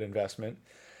actually a good investment.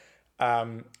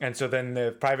 And so then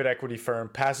the private equity firm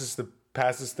passes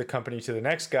the company to the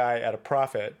next guy at a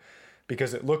profit,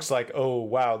 because it looks like, oh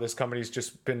wow, this company's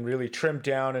just been really trimmed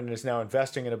down and is now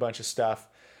investing in a bunch of stuff,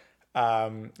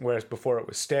 whereas before it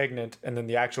was stagnant. And then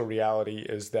the actual reality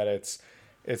is that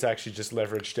it's actually just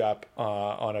leveraged up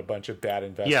on a bunch of bad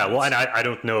investments. Yeah, well, and I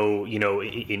don't know,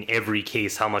 in every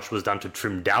case how much was done to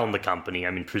trim down the company.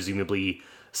 I mean, presumably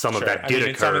some of that did occur.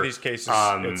 In some of these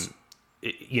cases,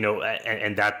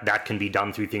 and that can be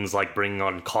done through things like bringing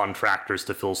on contractors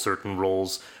to fill certain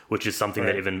roles, which is something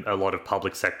that even a lot of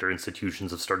public sector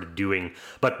institutions have started doing.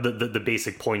 But the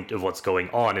basic point of what's going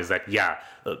on is that,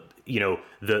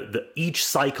 the each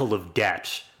cycle of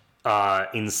debt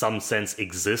in some sense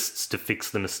exists to fix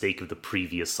the mistake of the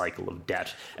previous cycle of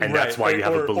debt, and that's why you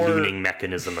have a ballooning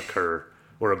mechanism occur,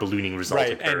 or a ballooning result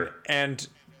occur.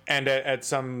 And at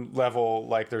some level,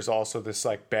 like, there's also this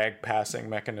like bag passing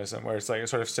mechanism where it's like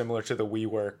sort of similar to the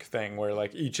WeWork thing, where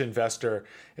like each investor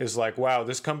is like, wow,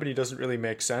 this company doesn't really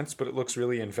make sense, but it looks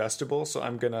really investable, so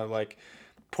I'm gonna like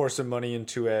pour some money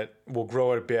into it. We'll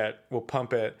grow it a bit, we'll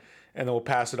pump it, and then we'll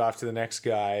pass it off to the next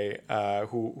guy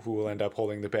who will end up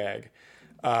holding the bag.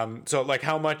 So like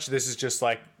how much this is just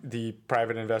like the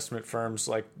private investment firms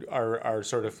like are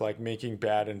sort of like making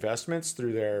bad investments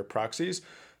through their proxies,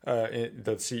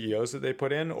 the CEOs that they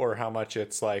put in, or how much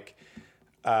it's like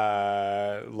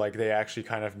they actually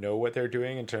kind of know what they're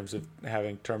doing in terms of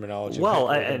having terminology.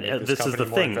 Well, and this is the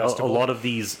thing. A lot of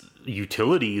these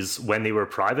utilities, when they were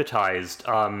privatized,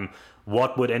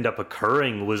 what would end up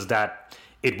occurring was that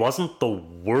it wasn't the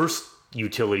worst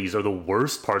utilities or the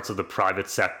worst parts of the private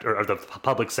sector, or the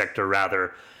public sector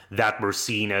rather, that were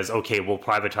seen as, okay, we'll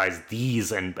privatize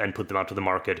these and put them out to the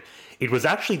market. It was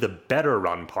actually the better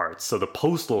run parts. So the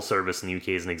postal service in the UK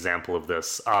is an example of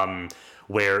this,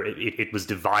 where it was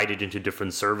divided into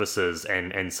different services,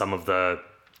 and some of the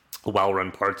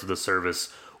well-run parts of the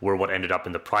service were what ended up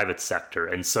in the private sector.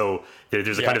 And so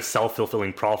there's a kind of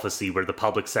self-fulfilling prophecy where the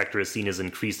public sector is seen as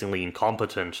increasingly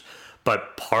incompetent.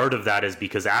 But part of that is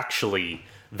because actually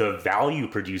the value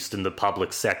produced in the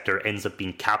public sector ends up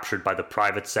being captured by the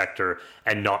private sector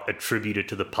and not attributed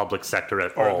to the public sector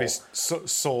at all. Or at least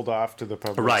sold off to the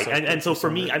public sector. Right, and so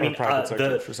for me, I mean,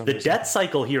 the debt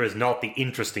cycle here is not the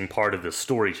interesting part of this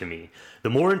story to me. The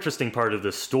more interesting part of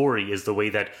this story is the way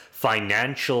that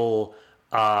financial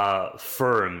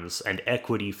firms and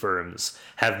equity firms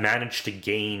have managed to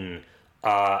gain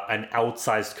an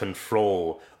outsized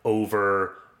control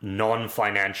over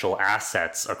non-financial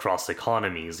assets across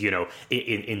economies.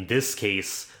 In this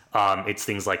case, it's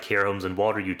things like care homes and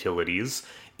water utilities.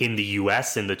 In the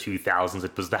U.S. in the 2000s,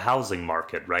 it was the housing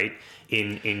market, right?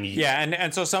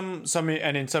 And so some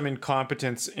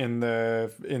incompetence in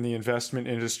the investment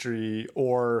industry,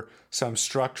 or some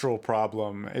structural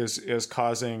problem is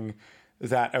causing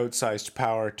that outsized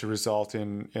power to result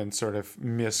in sort of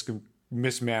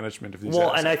mismanagement of these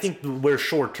assets. And I think where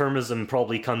short-termism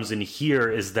probably comes in here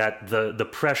is that the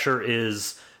pressure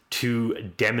is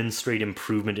to demonstrate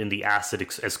improvement in the asset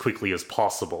as quickly as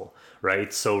possible,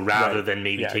 right? So rather than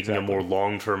maybe taking a more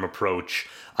long-term approach,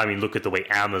 I mean, look at the way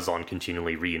Amazon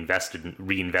continually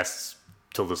reinvests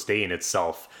till this day in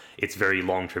itself. It's very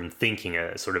long-term thinking,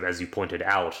 sort of as you pointed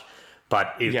out.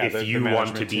 But if you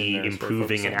want to be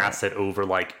improving an asset over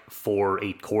like 4 or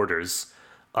 8 quarters,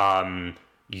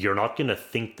 you're not going to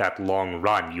think that long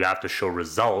run. You have to show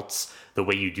results. The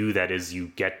way you do that is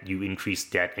you increase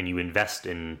debt and you invest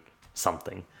in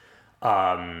something.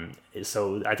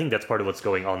 So I think that's part of what's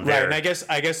going on there. Right, and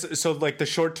I guess so. Like the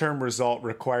short-term result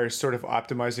requires sort of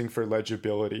optimizing for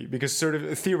legibility, because sort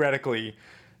of theoretically,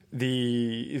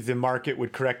 the market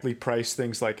would correctly price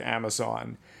things like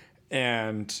Amazon,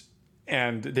 and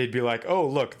they'd be like, oh,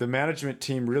 look, the management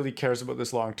team really cares about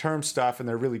this long-term stuff and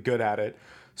they're really good at it.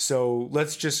 So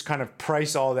let's just kind of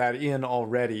price all that in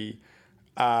already,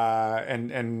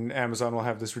 and Amazon will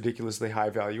have this ridiculously high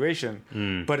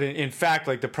valuation. But in fact,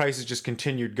 like the price has just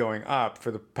continued going up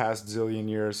for the past zillion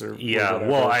years, or whatever.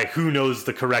 Well, who knows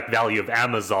the correct value of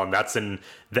Amazon? That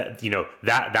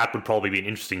would probably be an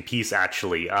interesting piece,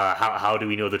 actually. How do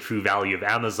we know the true value of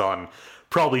Amazon?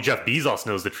 Probably Jeff Bezos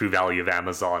knows the true value of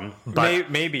Amazon, but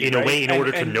maybe in a way, in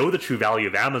order to know the true value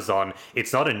of Amazon,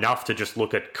 it's not enough to just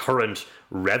look at current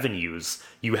revenues.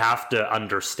 You have to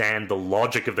understand the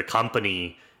logic of the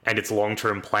company and its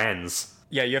long-term plans.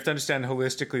 Yeah, you have to understand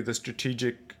holistically the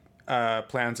strategic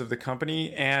plans of the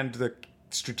company and the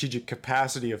strategic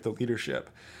capacity of the leadership.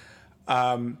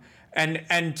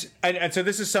 And so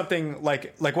this is something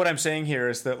like what I'm saying here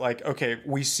is that, like, okay,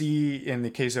 we see in the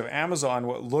case of Amazon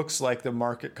what looks like the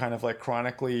market kind of like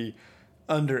chronically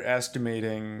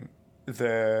underestimating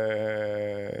the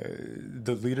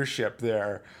leadership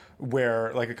there,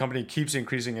 where like a company keeps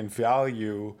increasing in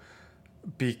value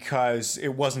because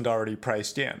it wasn't already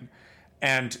priced in.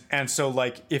 And so,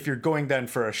 like, if you're going then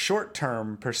for a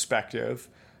short-term perspective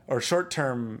or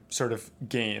short-term sort of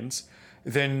gains,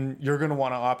 then you're going to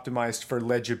want to optimize for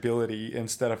legibility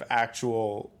instead of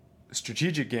actual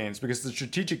strategic gains, because the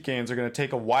strategic gains are going to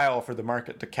take a while for the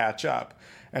market to catch up,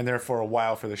 and therefore a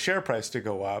while for the share price to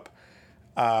go up.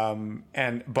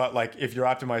 But like, if you're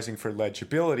optimizing for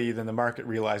legibility, then the market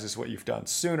realizes what you've done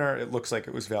sooner. It looks like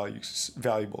it was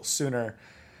valuable sooner.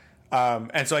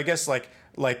 And so I guess like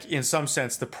in some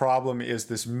sense, the problem is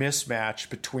this mismatch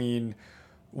between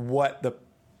what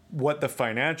the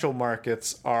financial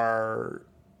markets are,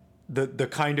 the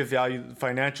kind of value the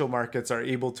financial markets are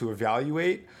able to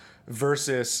evaluate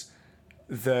versus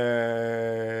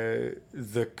the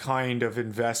kind of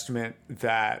investment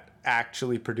that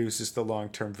actually produces the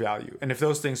long-term value. And if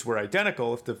those things were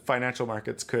identical, if the financial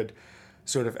markets could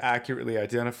sort of accurately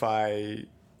identify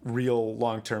real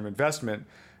long-term investment,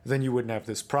 then you wouldn't have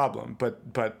this problem. But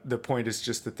the point is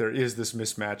just that there is this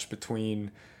mismatch between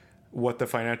what the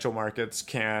financial markets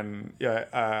can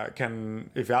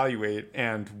evaluate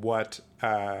and what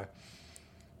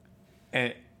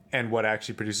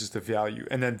actually produces the value,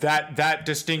 and then that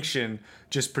distinction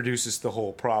just produces the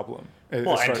whole problem.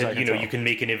 Well, and you can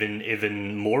make an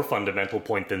even more fundamental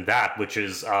point than that, which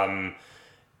is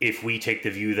if we take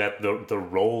the view that the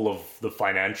role of the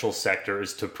financial sector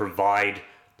is to provide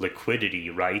liquidity,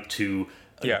 right, to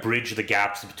bridge the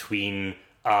gaps between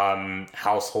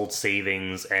household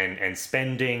savings and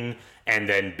spending, and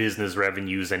then business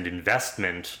revenues and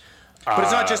investment. But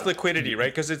it's not just liquidity,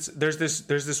 right? Because there's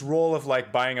this role of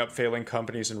like buying up failing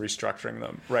companies and restructuring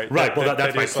them, right? Right.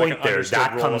 That's my point like there.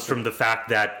 That comes from the fact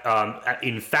that,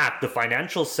 in fact, the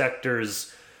financial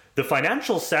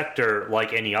sector,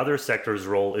 like any other sector's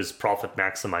role, is profit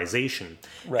maximization.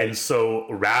 Right. And so,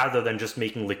 rather than just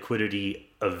making liquidity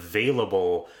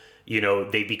available,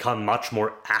 they become much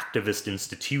more activist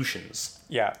institutions.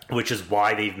 Yeah. Which is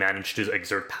why they've managed to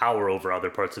exert power over other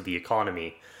parts of the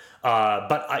economy.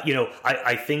 But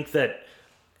I think that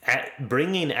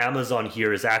bringing Amazon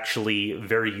here is actually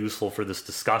very useful for this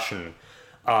discussion,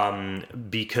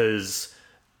 because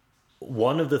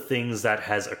one of the things that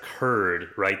has occurred,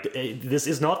 right? This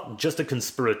is not just a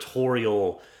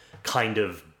conspiratorial kind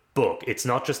of book. It's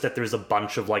not just that there's a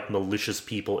bunch of like malicious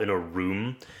people in a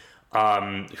room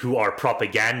who are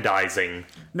propagandizing.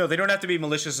 No, they don't have to be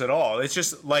malicious at all. It's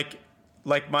just like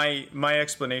my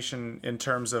explanation in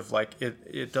terms of like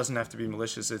it doesn't have to be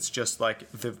malicious. It's just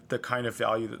like the kind of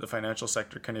value that the financial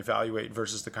sector can evaluate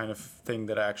versus the kind of thing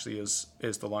that actually is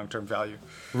the long-term value.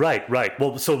 Right.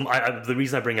 Well, so the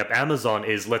reason I bring up Amazon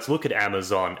is, let's look at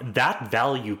Amazon. That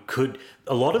value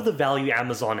a lot of the value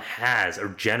Amazon has or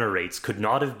generates could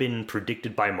not have been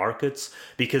predicted by markets,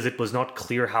 because it was not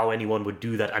clear how anyone would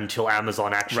do that until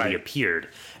Amazon actually appeared.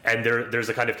 And there's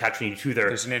a kind of catch-22 there.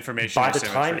 There's an information by the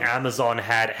time Amazon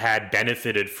had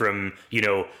benefited from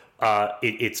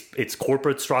its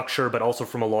corporate structure, but also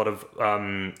from a lot of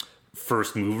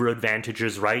first mover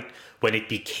advantages, right? When it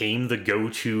became the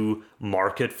go-to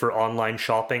market for online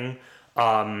shopping,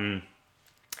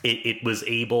 it was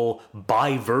able,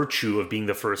 by virtue of being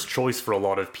the first choice for a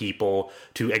lot of people,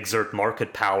 to exert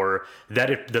market power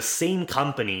that the same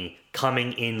company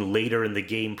coming in later in the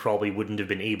game probably wouldn't have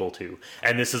been able to.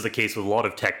 And this is the case with a lot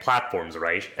of tech platforms,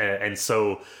 right? And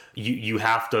so you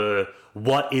have to,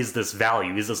 what is this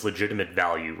value? Is this legitimate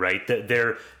value, right?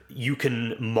 You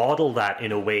can model that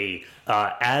in a way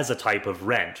as a type of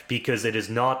rent, because it is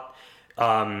not,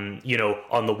 on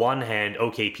the one hand,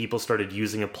 okay, people started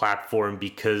using a platform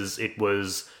because it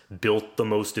was built the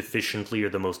most efficiently or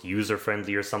the most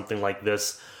user-friendly or something like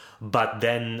this. But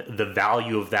then the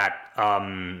value of that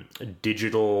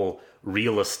digital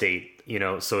real estate,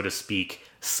 so to speak,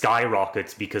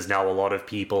 skyrockets, because now a lot of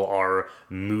people are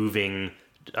moving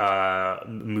to that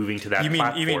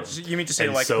platform. You mean to say,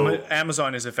 and like,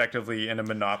 Amazon is effectively in a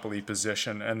monopoly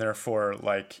position, and therefore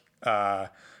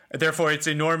its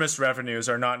enormous revenues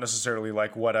are not necessarily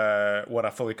like what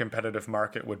a fully competitive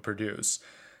market would produce.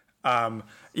 And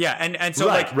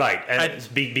so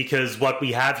because what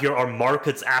we have here are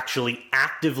markets actually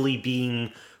actively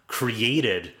being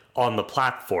created on the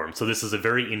platform. So this is a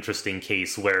very interesting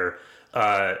case where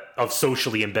of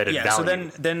socially embedded value. So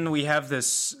then we have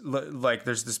this, like,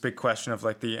 there's this big question of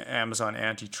like the Amazon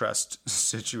antitrust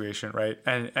situation, right?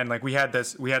 And like we had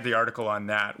the article on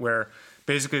that where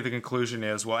basically the conclusion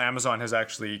is, well, Amazon has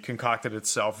actually concocted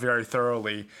itself very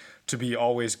thoroughly to be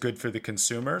always good for the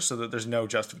consumer, so that there's no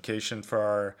justification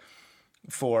for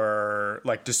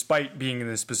like, despite being in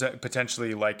this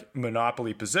potentially like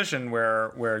monopoly position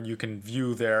where you can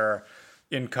view their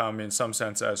income in some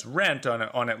sense as rent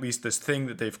on at least this thing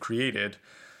that they've created.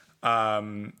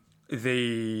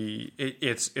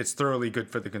 It's thoroughly good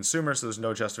for the consumer, so there's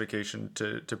no justification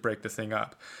to break the thing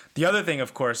up. The other thing,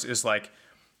 of course, is like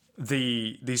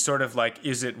the sort of like,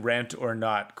 is it rent or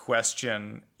not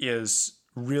question is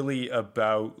really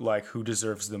about like who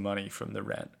deserves the money from the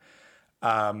rent,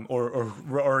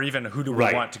 or even who do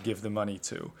we want to give the money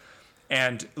to.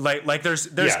 And like there's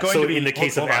going to be, in the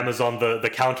case of Amazon, the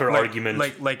counter argument,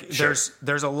 sure,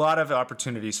 there's a lot of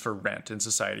opportunities for rent in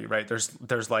society, right?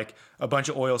 There's like a bunch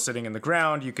of oil sitting in the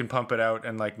ground, you can pump it out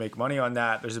and like make money on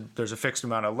that. There's a fixed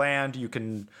amount of land, you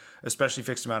can, especially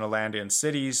fixed amount of land in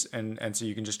cities, and so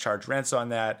you can just charge rents on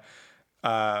that.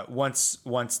 Once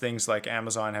things like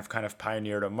Amazon have kind of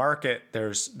pioneered a market,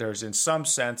 there's in some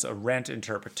sense a rent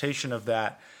interpretation of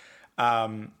that,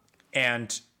 and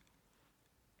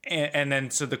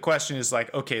then so the question is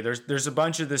like, okay, there's a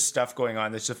bunch of this stuff going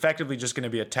on that's effectively just going to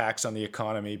be a tax on the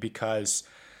economy because,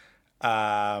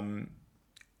 we're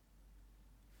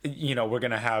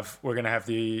gonna have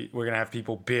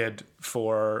people bid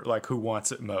for like who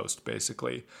wants it most,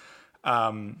 basically,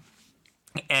 and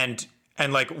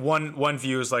like one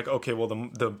view is like, okay, well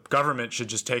the government should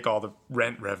just take all the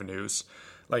rent revenues,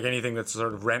 like anything that's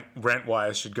sort of rent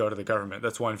wise should go to the government.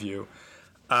 That's one view.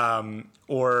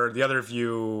 Or the other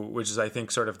view, which is I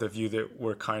think sort of the view that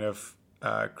we're kind of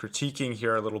critiquing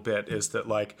here a little bit, is that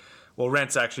like, well,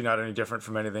 rent's actually not any different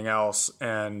from anything else,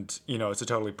 and it's a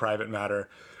totally private matter.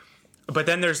 But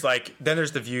then there's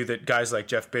the view that guys like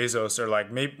Jeff Bezos are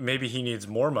like, maybe he needs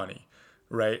more money,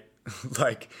 right?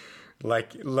 like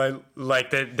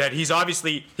that he's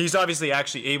obviously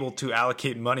actually able to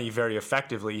allocate money very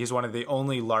effectively. He's one of the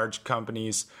only large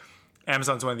companies.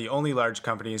 Amazon's one of the only large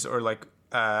companies, or like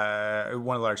one of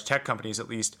the large tech companies at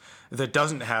least, that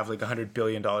doesn't have like $100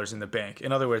 billion in the bank.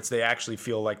 In other words, they actually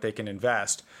feel like they can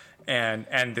invest. And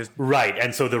this, right,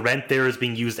 and so the rent there is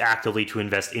being used actively to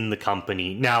invest in the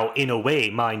company. Now, in a way,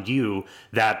 mind you,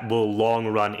 that will long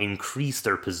run increase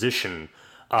their position.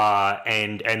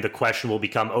 And the question will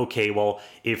become, okay, well,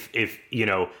 if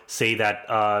say that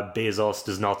Bezos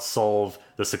does not solve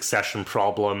the succession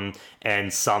problem,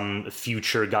 and some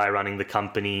future guy running the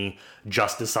company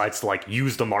just decides to like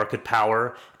use the market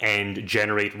power and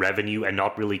generate revenue and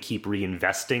not really keep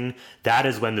reinvesting, that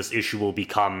is when this issue will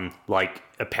become like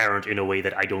apparent in a way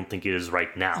that I don't think it is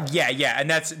right now. Yeah, and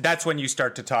that's when you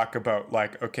start to talk about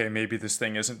like, okay, maybe this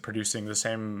thing isn't producing the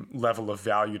same level of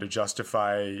value to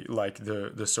justify like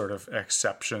the sort of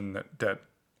exception that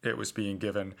it was being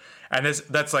given. And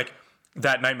that's like,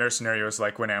 that nightmare scenario is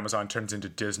like when Amazon turns into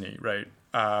Disney, right?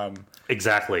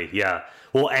 Exactly. Yeah.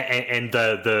 Well, and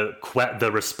the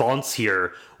response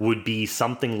here would be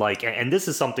something like, and this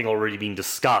is something already being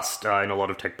discussed in a lot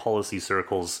of tech policy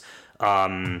circles. We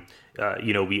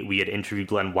had interviewed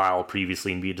Glenn Weil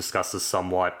previously, and we had discussed this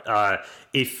somewhat.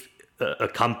 If a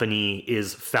company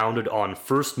is founded on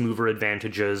first mover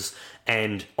advantages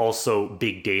and also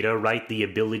big data, right? The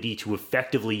ability to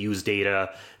effectively use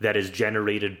data that is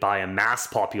generated by a mass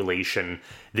population.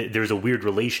 There's a weird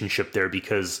relationship there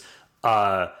because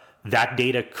that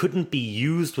data couldn't be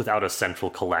used without a central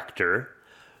collector,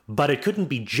 but it couldn't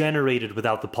be generated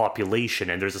without the population,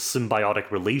 and there's a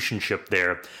symbiotic relationship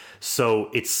there.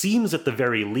 So it seems at the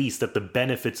very least that the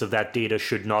benefits of that data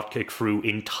should not accrue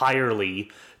entirely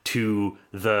to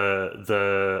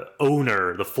the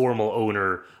owner, the formal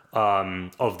owner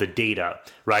of the data,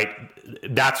 right?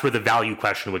 That's where the value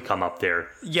question would come up there.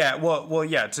 Yeah, well,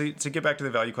 yeah. To get back to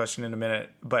the value question in a minute,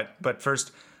 but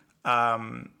first,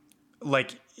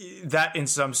 like that in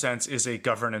some sense is a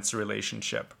governance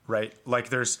relationship, right? Like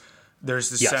there's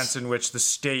this sense in which the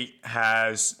state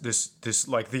has this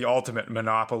like the ultimate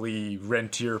monopoly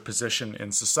rentier position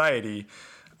in society.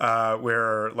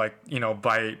 Where, like,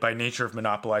 by nature of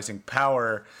monopolizing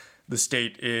power, the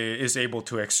state is able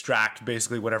to extract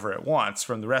basically whatever it wants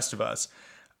from the rest of us,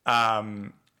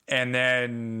 and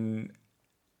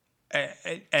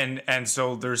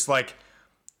so there's like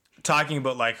talking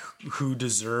about like who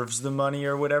deserves the money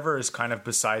or whatever is kind of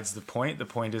besides the point. The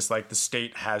point is like the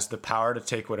state has the power to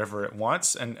take whatever it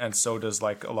wants, and so does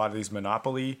like a lot of these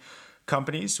monopoly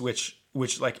companies, which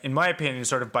which like in my opinion,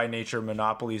 sort of by nature,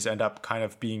 monopolies end up kind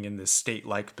of being in this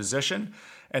state-like position,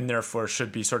 and therefore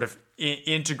should be sort of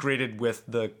integrated with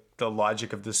the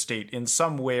logic of the state in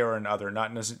some way or another,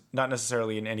 not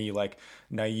necessarily in any like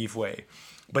naive way.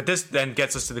 But this then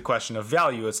gets us to the question of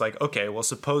value. It's like, okay, well,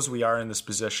 suppose we are in this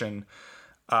position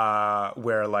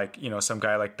where like, you know, some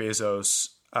guy like Bezos,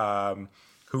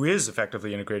 who is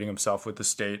effectively integrating himself with the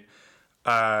state,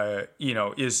 you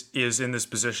know, is in this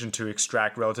position to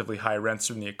extract relatively high rents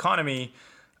from the economy,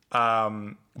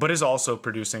 but is also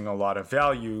producing a lot of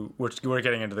value. We're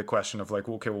getting into the question of like,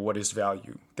 okay, well, what is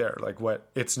value there? Like, what?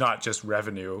 It's not just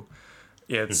revenue.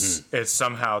 It's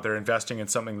somehow they're investing in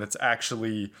something that's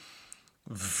actually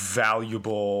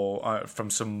valuable from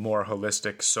some more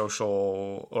holistic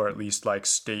social or at least like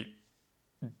state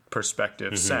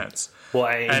perspective sense. Well,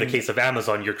 in the case of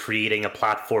Amazon, you're creating a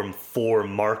platform for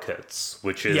markets,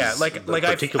 which is particularly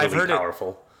I've heard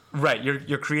powerful. Right,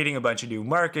 you're creating a bunch of new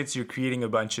markets. You're creating a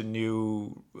bunch of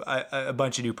new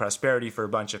prosperity for a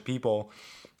bunch of people,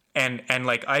 and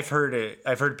like I've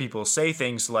heard people say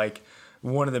things like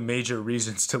one of the major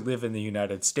reasons to live in the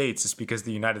United States is because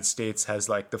the United States has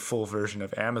like the full version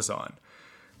of Amazon,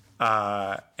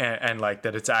 and like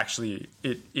that it's actually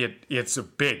it's a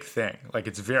big thing. Like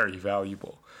it's very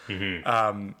valuable, in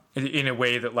a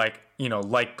way that like, you know,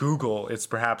 like Google, it's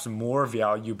perhaps more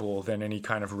valuable than any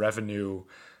kind of revenue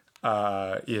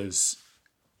is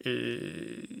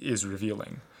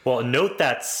revealing. Well, note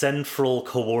that central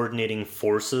coordinating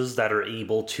forces that are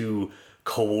able to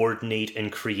coordinate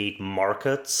and create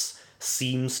markets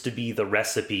seems to be the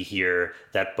recipe here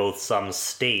that both some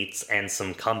states and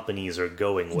some companies are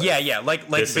going with. Yeah. Like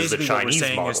this basically what we're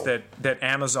saying model. is that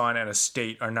Amazon and a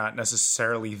state are not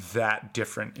necessarily that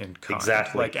different in kind.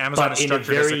 Exactly. Like Amazon but is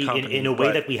structured as a company. in a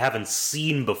way that we haven't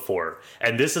seen before.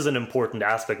 And this is an important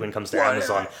aspect when it comes to Well,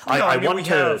 Amazon. no, I mean, want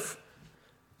to...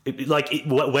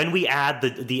 when we add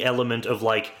the element of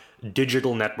like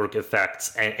digital network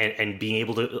effects and being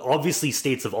able to, obviously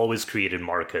states have always created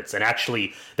markets, and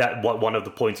actually one of the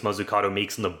points Mazzucato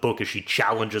makes in the book is she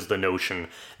challenges the notion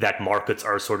that markets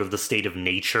are sort of the state of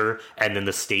nature and then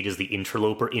the state is the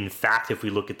interloper. In fact, if we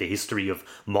look at the history of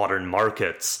modern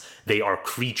markets, they are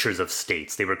creatures of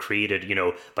states. They were created, you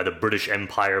know, by the British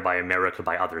Empire, by America,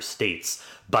 by other states.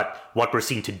 But what we're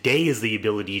seeing today is the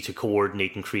ability to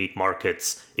coordinate and create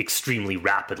markets extremely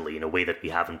rapidly in a way that we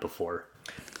haven't before.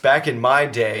 Back in my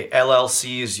day,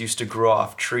 LLCs used to grow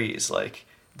off trees. Like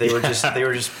they were just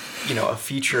you know, a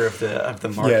feature of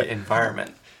the market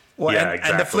environment. Well, yeah,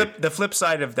 exactly. And the flip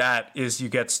side of that is you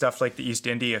get stuff like the East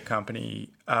India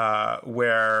Company,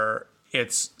 where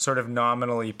it's sort of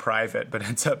nominally private, but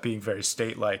ends up being very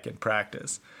state-like in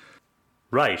practice.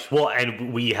 Right. Well,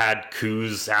 and we had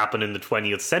coups happen in the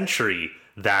 20th century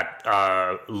that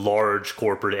large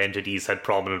corporate entities had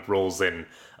prominent roles in.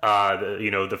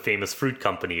 The famous fruit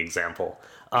company example.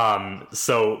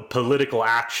 So political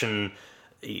action,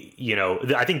 you know,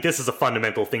 I think this is a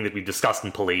fundamental thing that we've discussed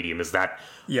in Palladium, is that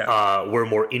we're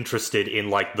more interested in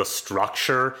like the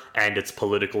structure and its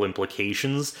political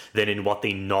implications than in what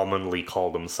they nominally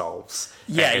call themselves.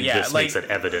 And this makes it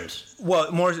evident.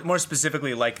 Well, more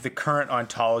specifically, like the current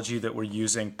ontology that we're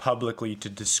using publicly to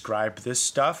describe this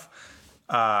stuff,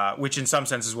 which in some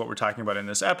sense is what we're talking about in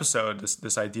this episode,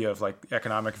 this idea of like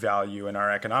economic value and our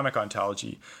economic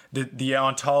ontology. The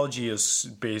ontology is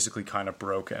basically kind of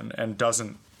broken and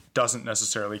doesn't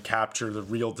necessarily capture the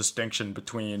real distinction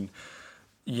between,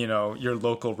 you know, your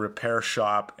local repair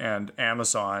shop and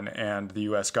Amazon and the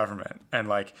US government. And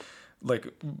like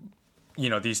you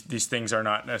know, these things are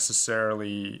not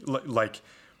necessarily like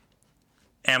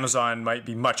Amazon might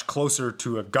be much closer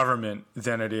to a government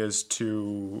than it is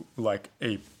to like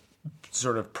a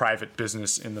sort of private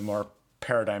business in the more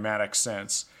paradigmatic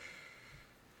sense.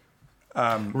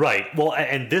 Right. Well,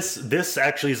 and this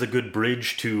actually is a good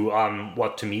bridge to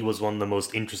what to me was one of the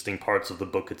most interesting parts of the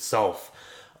book itself.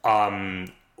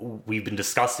 We've been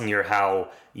discussing here how,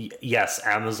 yes,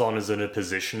 Amazon is in a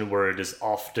position where it is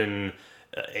often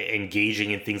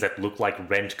engaging in things that look like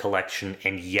rent collection,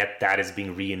 and yet that is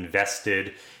being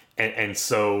reinvested. And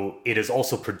so it is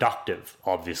also productive,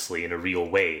 obviously, in a real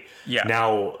way. Yeah.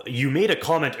 Now, you made a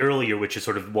comment earlier, which is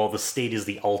sort of, well, the state is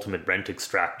the ultimate rent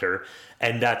extractor.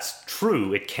 And that's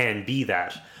true. It can be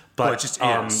that. But well, it just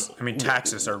is. I mean,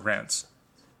 taxes are rents.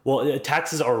 Well,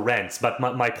 taxes are rents. But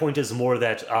my point is more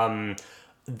that,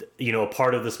 you know, a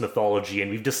part of this mythology, and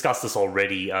we've discussed this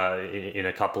already in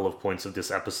a couple of points of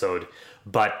this episode,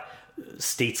 but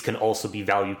states can also be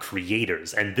value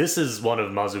creators. And this is one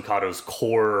of Mazzucato's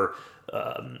core,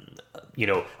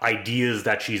 ideas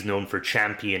that she's known for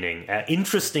championing.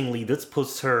 Interestingly, this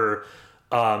puts her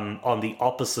on the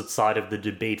opposite side of the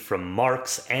debate from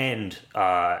Marx and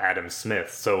Adam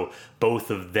Smith. So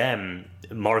both of them,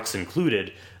 Marx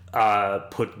included,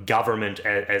 put government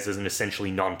as an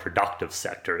essentially non-productive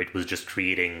sector. It was just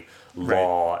creating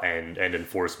law and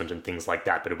enforcement and things like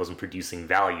that, but it wasn't producing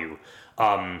value.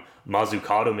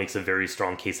 Mazzucato makes a very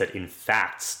strong case that, in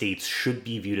fact, states should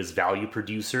be viewed as value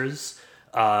producers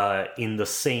in the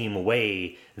same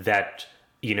way that,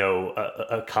 you know,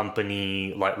 a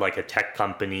company like a tech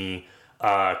company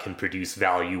can produce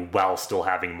value while still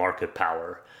having market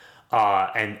power.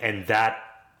 And that,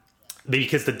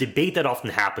 because the debate that often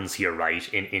happens here, right,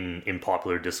 in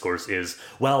popular discourse is,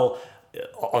 well,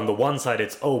 on the one side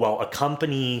it's, oh, well, a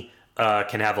company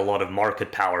can have a lot of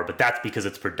market power, but that's because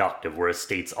it's productive, whereas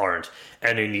states aren't.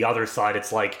 And in the other side,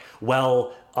 it's like,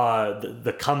 well,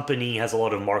 the company has a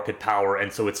lot of market power,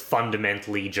 and so it's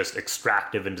fundamentally just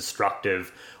extractive and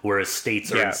destructive, whereas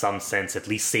states are in some sense at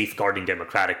least safeguarding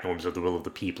democratic norms or the will of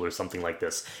the people or something like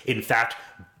this. In fact,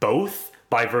 both,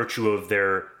 by virtue of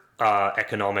their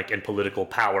economic and political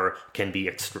power, can be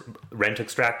rent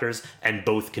extractors, and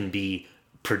both can be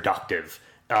productive.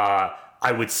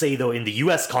 I would say, though, in the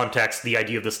U.S. context, the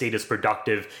idea of the state as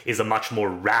productive is a much more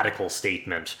radical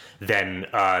statement than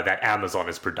that Amazon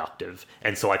is productive.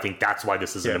 And so I think that's why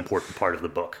this is an important part of the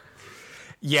book.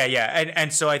 Yeah.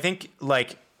 And so I think,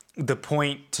 like, the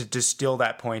point, to distill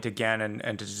that point again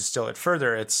and to distill it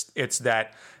further, it's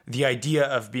that the idea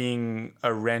of being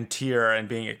a rentier and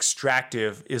being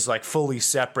extractive is, like, fully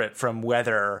separate from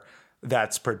whether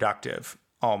that's productive,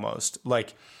 almost.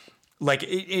 Like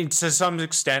to some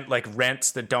extent, like,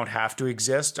 rents that don't have to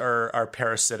exist are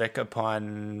parasitic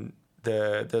upon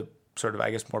the sort of, I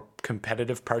guess, more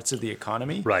competitive parts of the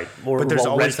economy. Right. But there's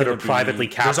always rents that are privately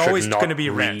captured, there's always going to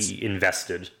be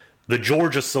reinvested. The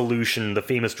Georgia solution, the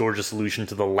famous Georgia solution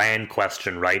to the land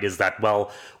question, right, is that,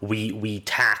 well, we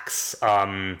tax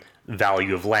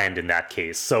value of land in that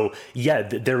case. So, yeah,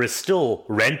 there is still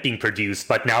rent being produced,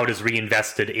 but now it is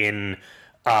reinvested in...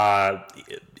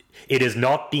 it is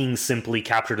not being simply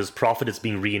captured as profit, it's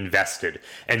being reinvested.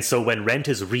 And so when rent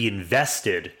is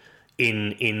reinvested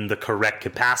in the correct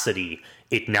capacity,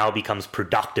 it now becomes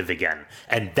productive again.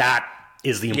 And that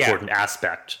is the important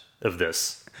aspect of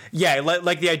this. Yeah,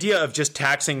 like the idea of just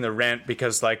taxing the rent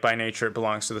because, like, by nature it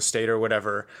belongs to the state or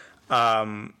whatever,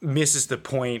 misses the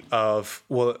point of,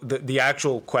 well, the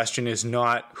actual question is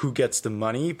not who gets the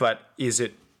money, but is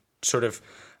it sort of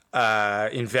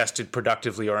invested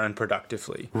productively or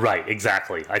unproductively. Right,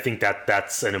 exactly. I think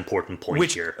that's an important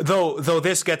point here. Though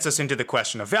this gets us into the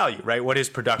question of value, right? What is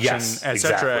production, etc.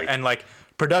 Exactly. And, like,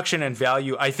 production and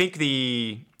value, I think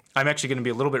I'm actually going to be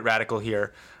a little bit radical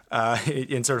here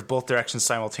in sort of both directions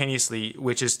simultaneously,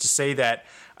 which is to say that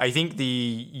I think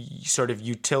the sort of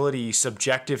utility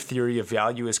subjective theory of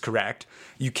value is correct.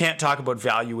 You can't talk about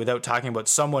value without talking about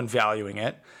someone valuing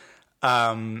it.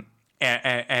 And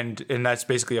that's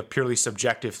basically a purely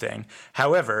subjective thing.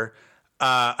 However,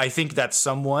 I think that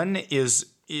someone is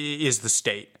the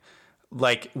state,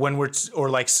 like or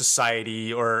like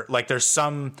society, or like there's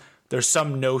some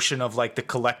notion of, like, the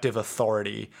collective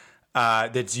authority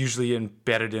that's usually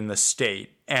embedded in the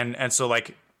state, and so,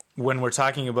 like, when we're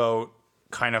talking about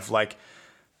kind of like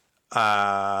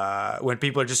when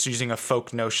people are just using a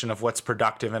folk notion of what's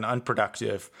productive and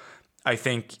unproductive, I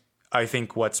think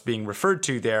what's being referred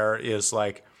to there is,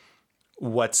 like,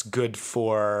 what's good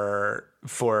for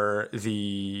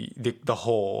the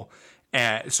whole,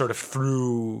 and sort of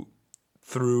through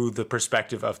the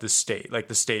perspective of the state. Like,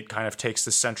 the state kind of takes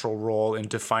the central role in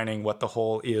defining what the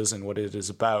whole is and what it is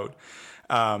about.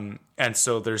 And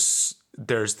so there's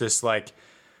this, like,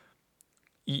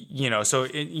 you know, so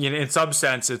in some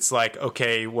sense it's like,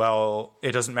 okay, well,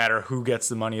 it doesn't matter who gets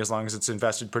the money as long as it's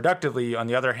invested productively. On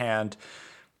the other hand,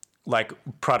 like,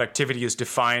 productivity is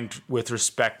defined with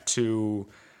respect to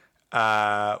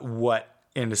what,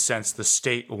 in a sense, the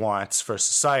state wants for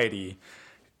society.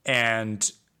 And,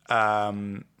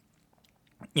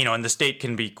 you know, and the state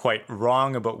can be quite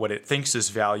wrong about what it thinks is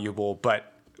valuable,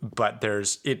 but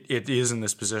it is in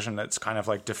this position that's kind of,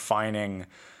 like, defining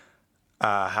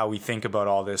how we think about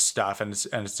all this stuff, and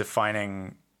it's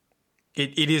defining...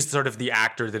 It is sort of the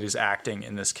actor that is acting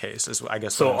in this case, is, I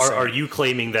guess. So are you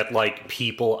claiming that, like,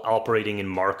 people operating in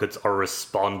markets are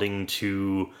responding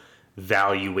to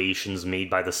valuations made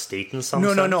by the state in some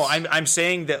sense? No. I'm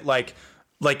saying that, like,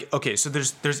 okay, so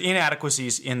there's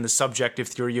inadequacies in the subjective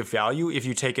theory of value if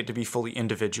you take it to be fully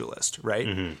individualist, right?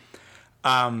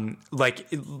 Mm-hmm.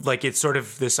 Like it's sort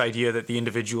of this idea that the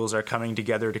individuals are coming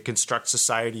together to construct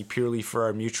society purely for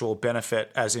our mutual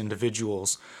benefit as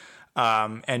individuals.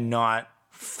 And not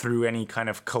through any kind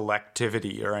of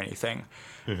collectivity or anything.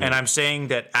 And I'm saying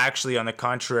that actually, on the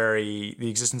contrary, the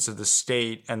existence of the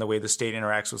state and the way the state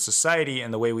interacts with society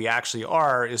and the way we actually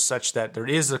are is such that there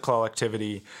is a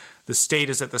collectivity. The state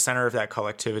is at the center of that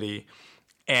collectivity,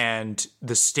 and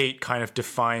the state kind of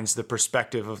defines the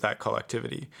perspective of that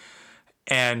collectivity.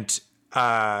 And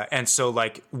so,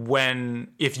 like,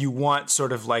 if you want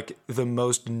sort of like the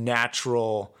most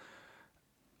natural,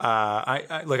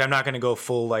 I'm not going to go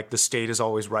full like the state is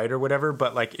always right or whatever,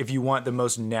 but like if you want the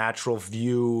most natural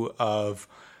view of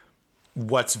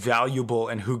what's valuable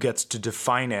and who gets to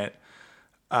define it,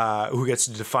 who gets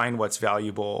to define what's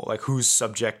valuable, like whose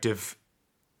subjective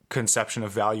conception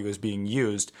of value is being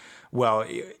used. Well,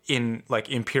 in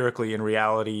like empirically in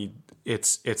reality,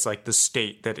 it's like the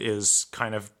state that is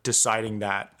kind of deciding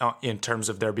that in terms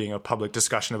of there being a public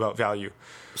discussion about value.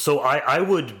 So I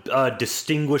would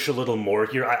distinguish a little more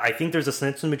here. I think there's a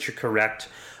sense in which you're correct.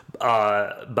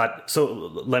 But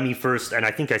so let me first, and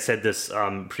I think I said this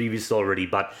previously already,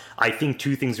 but I think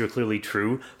two things are clearly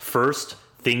true. First,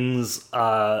 things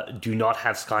do not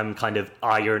have some kind of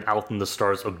iron out in the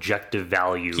stars objective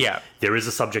value. Yeah. There is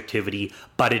a subjectivity,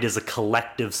 but it is a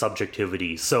collective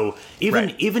subjectivity. So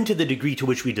even to the degree to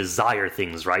which we desire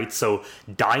things, right? So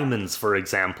diamonds, for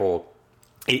example,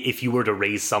 if you were to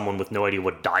raise someone with no idea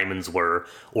what diamonds were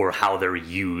or how they're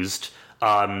used,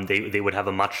 they would have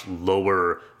a much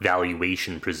lower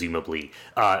valuation, presumably.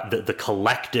 The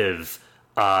collective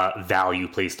value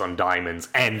placed on diamonds,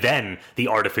 and then the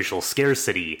artificial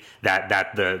scarcity that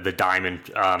the diamond,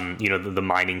 the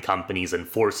mining companies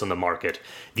enforce on the market.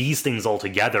 These things all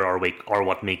together are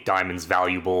what make diamonds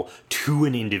valuable to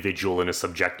an individual in a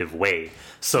subjective way.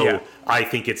 So I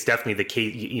think it's definitely the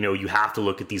case. You have to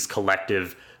look at these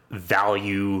collective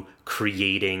value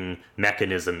creating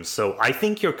mechanisms. So I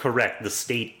think you're correct. The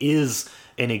state is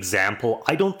an example.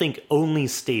 I don't think only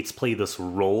states play this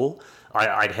role.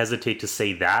 I'd hesitate to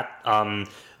say that.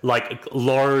 Like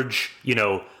large,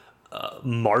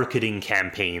 marketing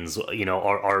campaigns,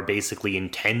 are basically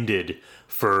intended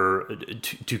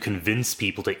to convince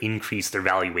people to increase their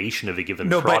valuation of a given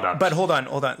product. But hold on.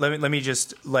 Let me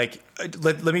just let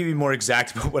me be more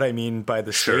exact about what I mean by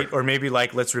the state, or maybe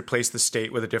let's replace the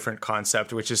state with a different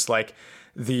concept, which is like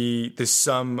the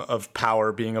sum of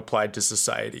power being applied to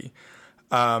society.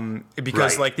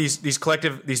 Because like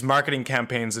these marketing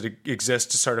campaigns that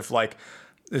exist to sort of like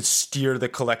steer the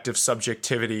collective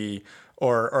subjectivity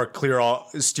or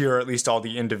steer at least all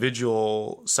the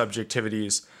individual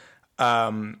subjectivities,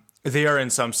 they are in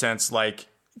some sense like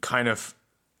kind of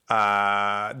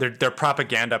they're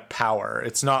propaganda power.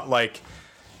 It's not like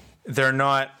they're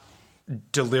not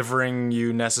delivering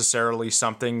you necessarily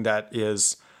something that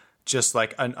is just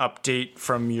like an update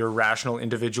from your rational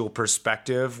individual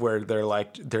perspective, where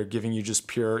they're giving you just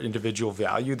pure individual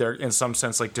value. They're in some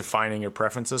sense like defining your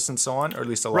preferences and so on, or at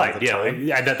least a lot of the time.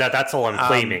 Yeah, that's all I'm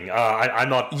claiming. I'm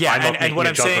not making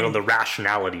a judgment on the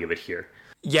rationality of it here.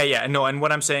 Yeah, no, and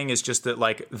what I'm saying is just that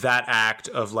like that act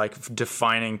of like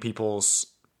defining people's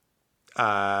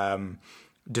like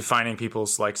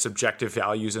subjective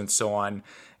values and so on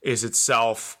is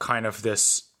itself kind of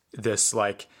this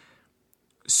like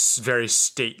very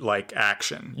state-like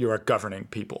action. You are governing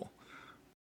people.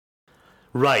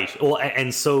 Right. Well,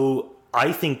 and so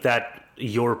I think that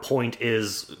your point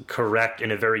is correct in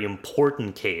a very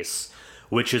important case,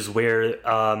 which is where,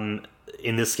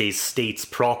 in this case, states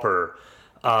proper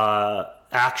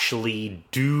actually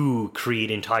do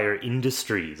create entire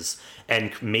industries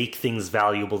and make things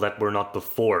valuable that were not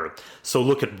before. So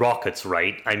look at rockets,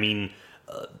 right? I mean,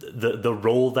 the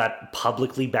role that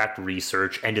publicly backed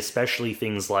research, and especially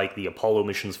things like the Apollo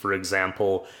missions, for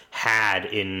example, had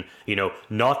in,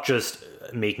 not just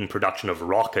making production of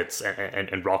rockets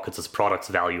and rockets as products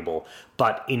valuable,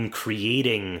 but in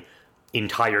creating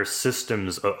entire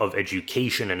systems of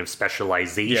education and of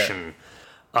specialization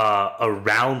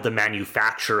around the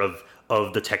manufacture of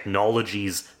the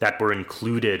technologies that were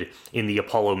included in the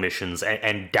Apollo missions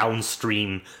and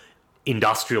downstream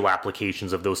industrial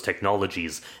applications of those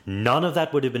technologies. None of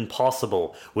that would have been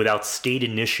possible without state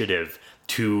initiative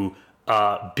to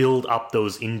build up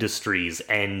those industries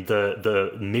and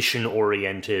the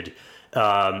mission-oriented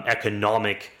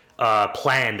economic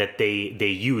plan that they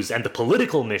use, and the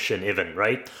political mission even,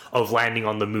 right, of landing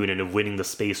on the moon and of winning the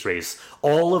space race.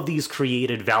 All of these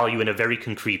created value in a very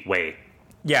concrete way.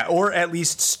 Yeah, or at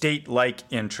least state-like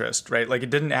interest, right? Like, it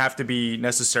didn't have to be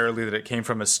necessarily that it came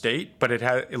from a state, but it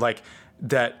had like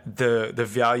that the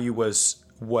value was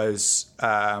or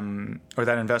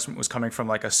that investment was coming from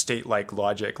like a state-like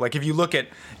logic. Like, if you look at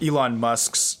Elon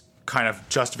Musk's kind of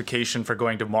justification for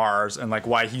going to Mars and like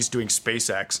why he's doing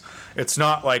SpaceX. It's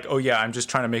not like, oh yeah, I'm just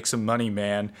trying to make some money,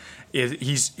 man.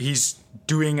 He's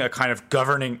doing a kind of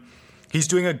governing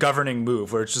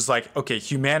move where it's just like, okay,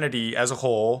 humanity as a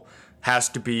whole has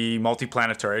to be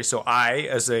multiplanetary. So I,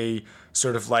 as a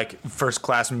sort of like first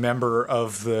class member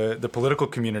of the political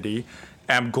community,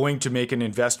 am going to make an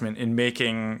investment in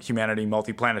making humanity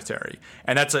multiplanetary.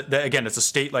 And again, it's a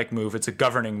state-like move. It's a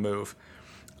governing move.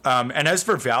 And as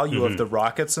for value of the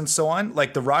rockets and so on,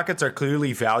 like the rockets are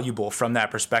clearly valuable from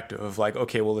that perspective of like,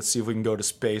 okay, well, let's see if we can go to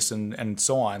space and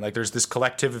so on. Like there's this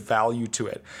collective value to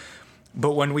it.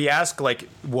 But when we ask like,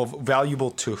 well,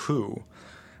 valuable to who?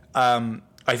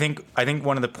 I think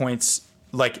one of the points,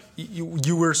 like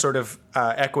you were sort of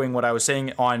echoing what I was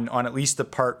saying on at least the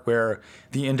part where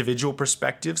the individual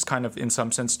perspectives kind of in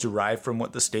some sense derive from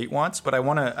what the state wants. But I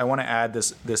want to add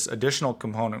this additional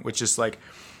component, which is like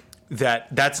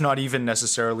that's not even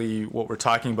necessarily what we're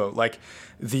talking about. Like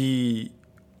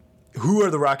who are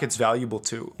the rockets valuable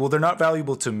to? Well, they're not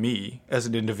valuable to me as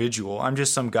an individual. I'm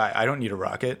just some guy. I don't need a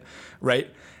rocket, right?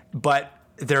 But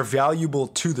they're valuable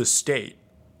to the state.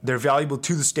 They're valuable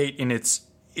to the state in its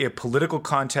political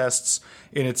contests,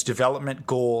 in its development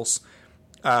goals,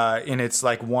 in its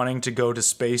like wanting to go to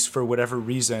space for whatever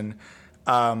reason.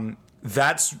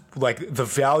 That's like the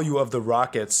value of the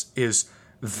rockets is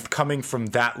coming from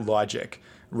that logic,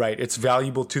 right? It's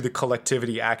valuable to the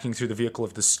collectivity acting through the vehicle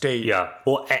of the state. Yeah.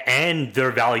 Well, and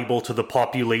they're valuable to the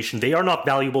population. They are not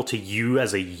valuable to you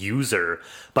as a user,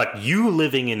 but you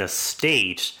living in a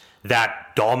state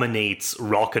that dominates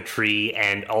rocketry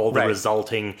and all the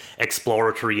resulting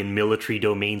exploratory and military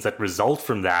domains that result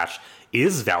from that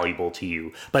is valuable to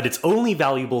you. But it's only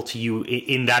valuable to you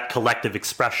in that collective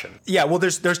expression. Yeah, well,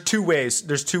 there's two ways.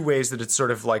 There's two ways that it's sort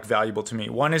of like valuable to me.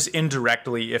 One is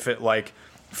indirectly if it like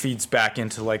feeds back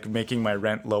into like making my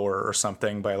rent lower or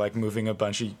something by like moving a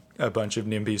bunch of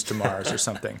NIMBYs to Mars or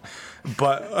something.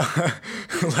 But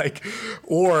like,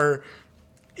 or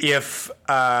if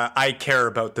I care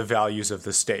about the values of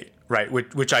the state, right?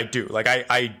 Which I do. Like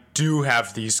I do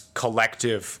have these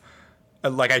collective,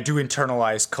 like I do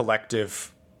internalize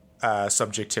collective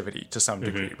subjectivity to some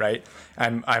degree, right?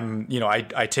 I'm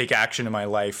I take action in my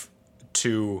life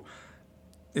to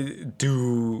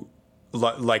do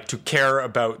like to care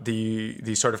about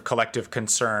the sort of collective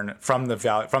concern from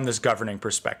this governing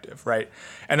perspective, right?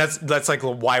 And that's like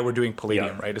why we're doing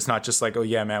Palladium, right? It's not just like, oh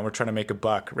yeah, man, we're trying to make a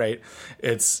buck, right?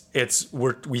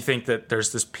 We think that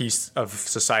there's this piece of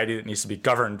society that needs to be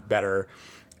governed better,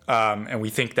 and we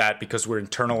think that because we're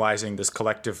internalizing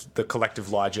the collective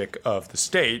logic of the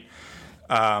state,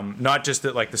 not just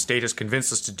that like the state has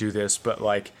convinced us to do this, but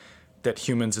like that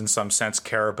humans in some sense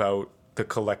care about the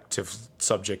collective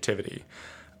subjectivity.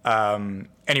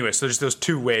 Anyway, so there's those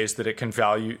two ways that that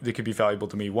could be valuable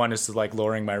to me. One is like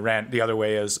lowering my rent. The other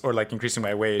way is, or like increasing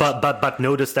my wage. But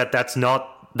notice that that's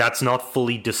not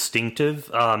fully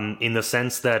distinctive in the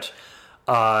sense that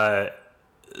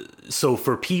so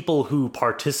for people who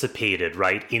participated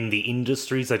right in the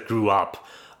industries that grew up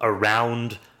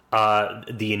around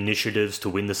the initiatives to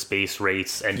win the space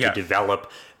race and to develop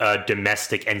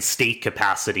domestic and state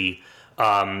capacity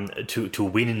to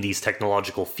win in these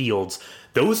technological fields,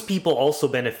 those people also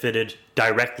benefited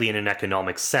directly in an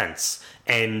economic sense.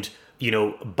 And,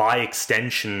 by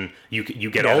extension, you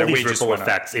get all these ripple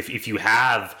effects. If you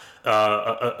have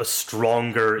a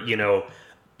stronger,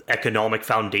 economic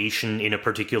foundation in a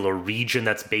particular region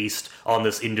that's based on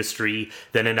this industry,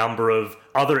 then a number of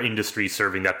other industries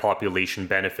serving that population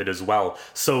benefit as well.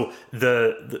 So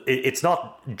it's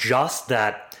not just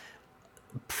that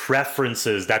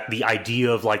preferences, that the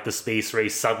idea of like the space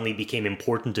race suddenly became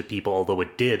important to people, although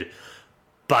it did,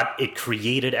 but it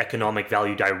created economic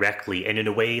value directly and in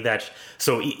a way that,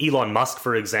 so Elon Musk,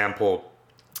 for example,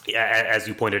 as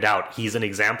you pointed out, he's an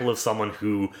example of someone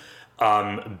who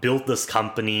built this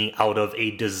company out of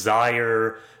a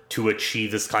desire to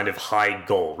achieve this kind of high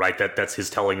goal, right? That's his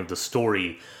telling of the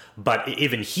story. But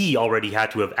even he already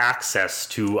had to have access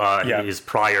to his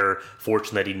prior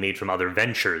fortune that he'd made from other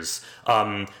ventures.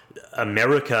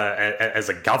 America, as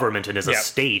a government and as a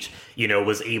state,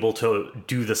 was able to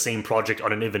do the same project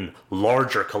on an even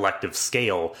larger collective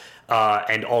scale.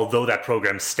 And although that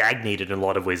program stagnated in a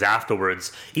lot of ways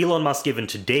afterwards, Elon Musk even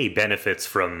today benefits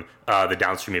from the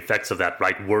downstream effects of that,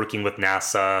 right? Working with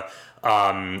NASA,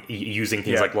 using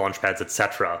things like launch pads,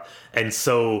 etc. And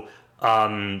so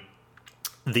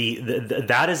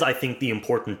that is, I think, the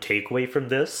important takeaway from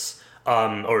this,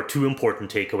 or two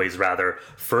important takeaways, rather.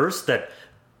 First, that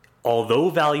although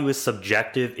value is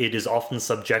subjective, it is often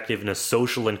subjective in a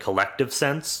social and collective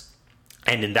sense.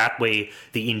 And in that way,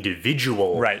 the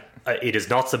individual it is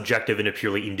not subjective in a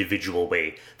purely individual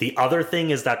way. The other thing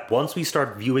is that once we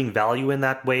start viewing value in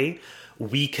that way,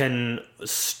 we can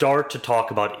start to talk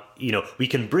about, we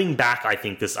can bring back, I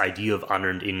think, this idea of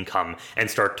unearned income and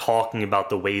start talking about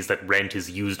the ways that rent is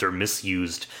used or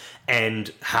misused,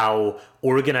 and how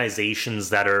organizations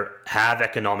that have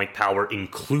economic power,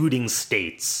 including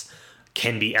states,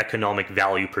 can be economic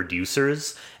value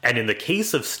producers, and in the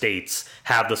case of states,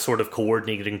 have the sort of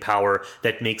coordinating power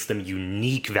that makes them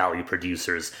unique value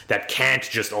producers that can't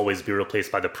just always be replaced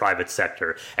by the private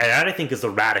sector. And that, I think, is the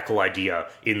radical idea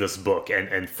in this book,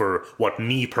 and for what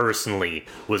me personally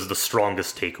was the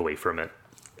strongest takeaway from it.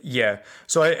 Yeah.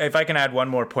 So if I can add one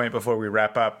more point before we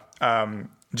wrap up,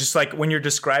 just like when you're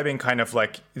describing kind of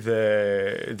like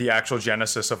the actual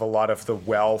genesis of a lot of the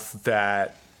wealth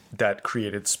that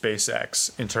created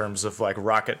SpaceX in terms of like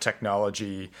rocket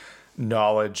technology,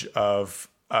 knowledge of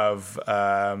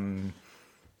how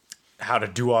to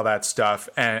do all that stuff,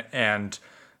 and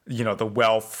the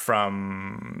wealth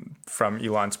from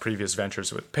Elon's previous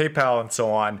ventures with PayPal and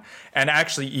so on, and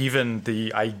actually even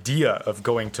the idea of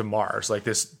going to Mars, like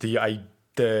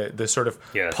the sort of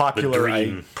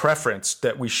popular preference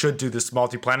that we should do this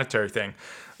multiplanetary thing,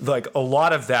 like a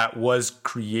lot of that was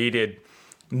created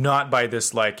not by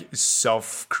this like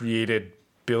self-created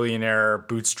billionaire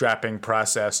bootstrapping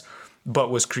process, but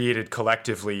was created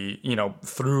collectively,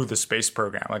 through the space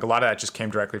program. Like a lot of that just came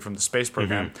directly from the space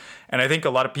program. Mm-hmm. And I think a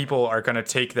lot of people are going to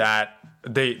take that,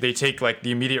 they take like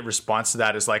the immediate response to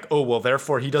that is like, oh, well,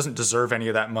 therefore he doesn't deserve any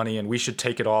of that money and we should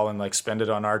take it all and like spend it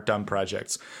on our dumb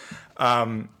projects.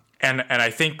 And I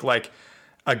think like,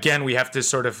 again, we have to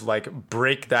sort of like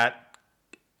break that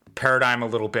paradigm a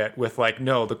little bit with like,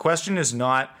 no, the question is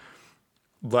not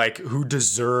like who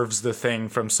deserves the thing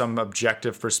from some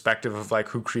objective perspective of like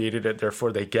who created it,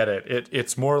 therefore they get it.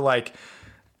 It's more like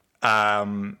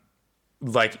Elon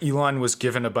was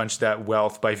given a bunch of that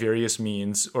wealth by various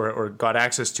means, or got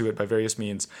access to it by various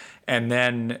means, and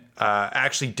then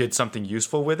actually did something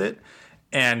useful with it,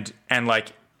 and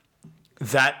like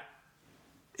that,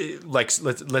 like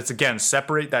let's again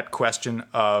separate that question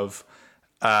of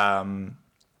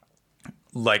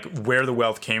like where the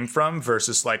wealth came from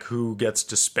versus like who gets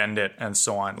to spend it and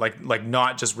so on. Like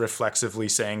not just reflexively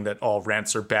saying that all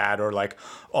rents are bad or like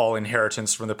all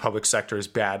inheritance from the public sector is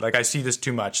bad. Like I see this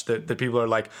too much that people are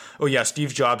like, oh yeah,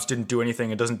 Steve Jobs didn't do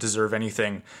anything and doesn't deserve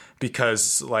anything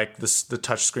because like the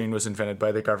touch screen was invented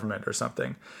by the government or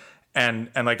something. And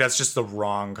like that's just the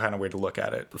wrong kind of way to look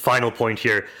at it. Final point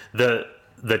here. The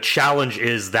challenge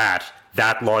is that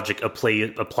logic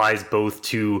applies both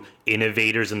to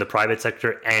innovators in the private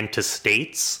sector and to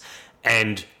states,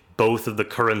 and both of the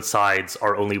current sides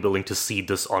are only willing to cede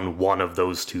this on one of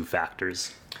those two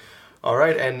factors. All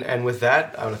right, and with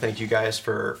that, I want to thank you guys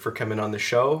for coming on the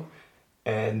show.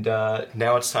 And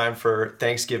now it's time for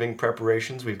Thanksgiving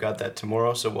preparations. We've got that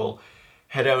tomorrow, so we'll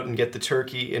head out and get the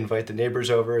turkey, invite the neighbors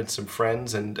over and some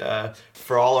friends. And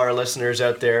for all our listeners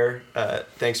out there,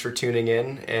 thanks for tuning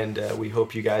in, and we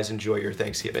hope you guys enjoy your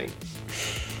Thanksgiving.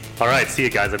 All right, see you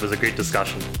guys. It was a great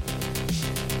discussion.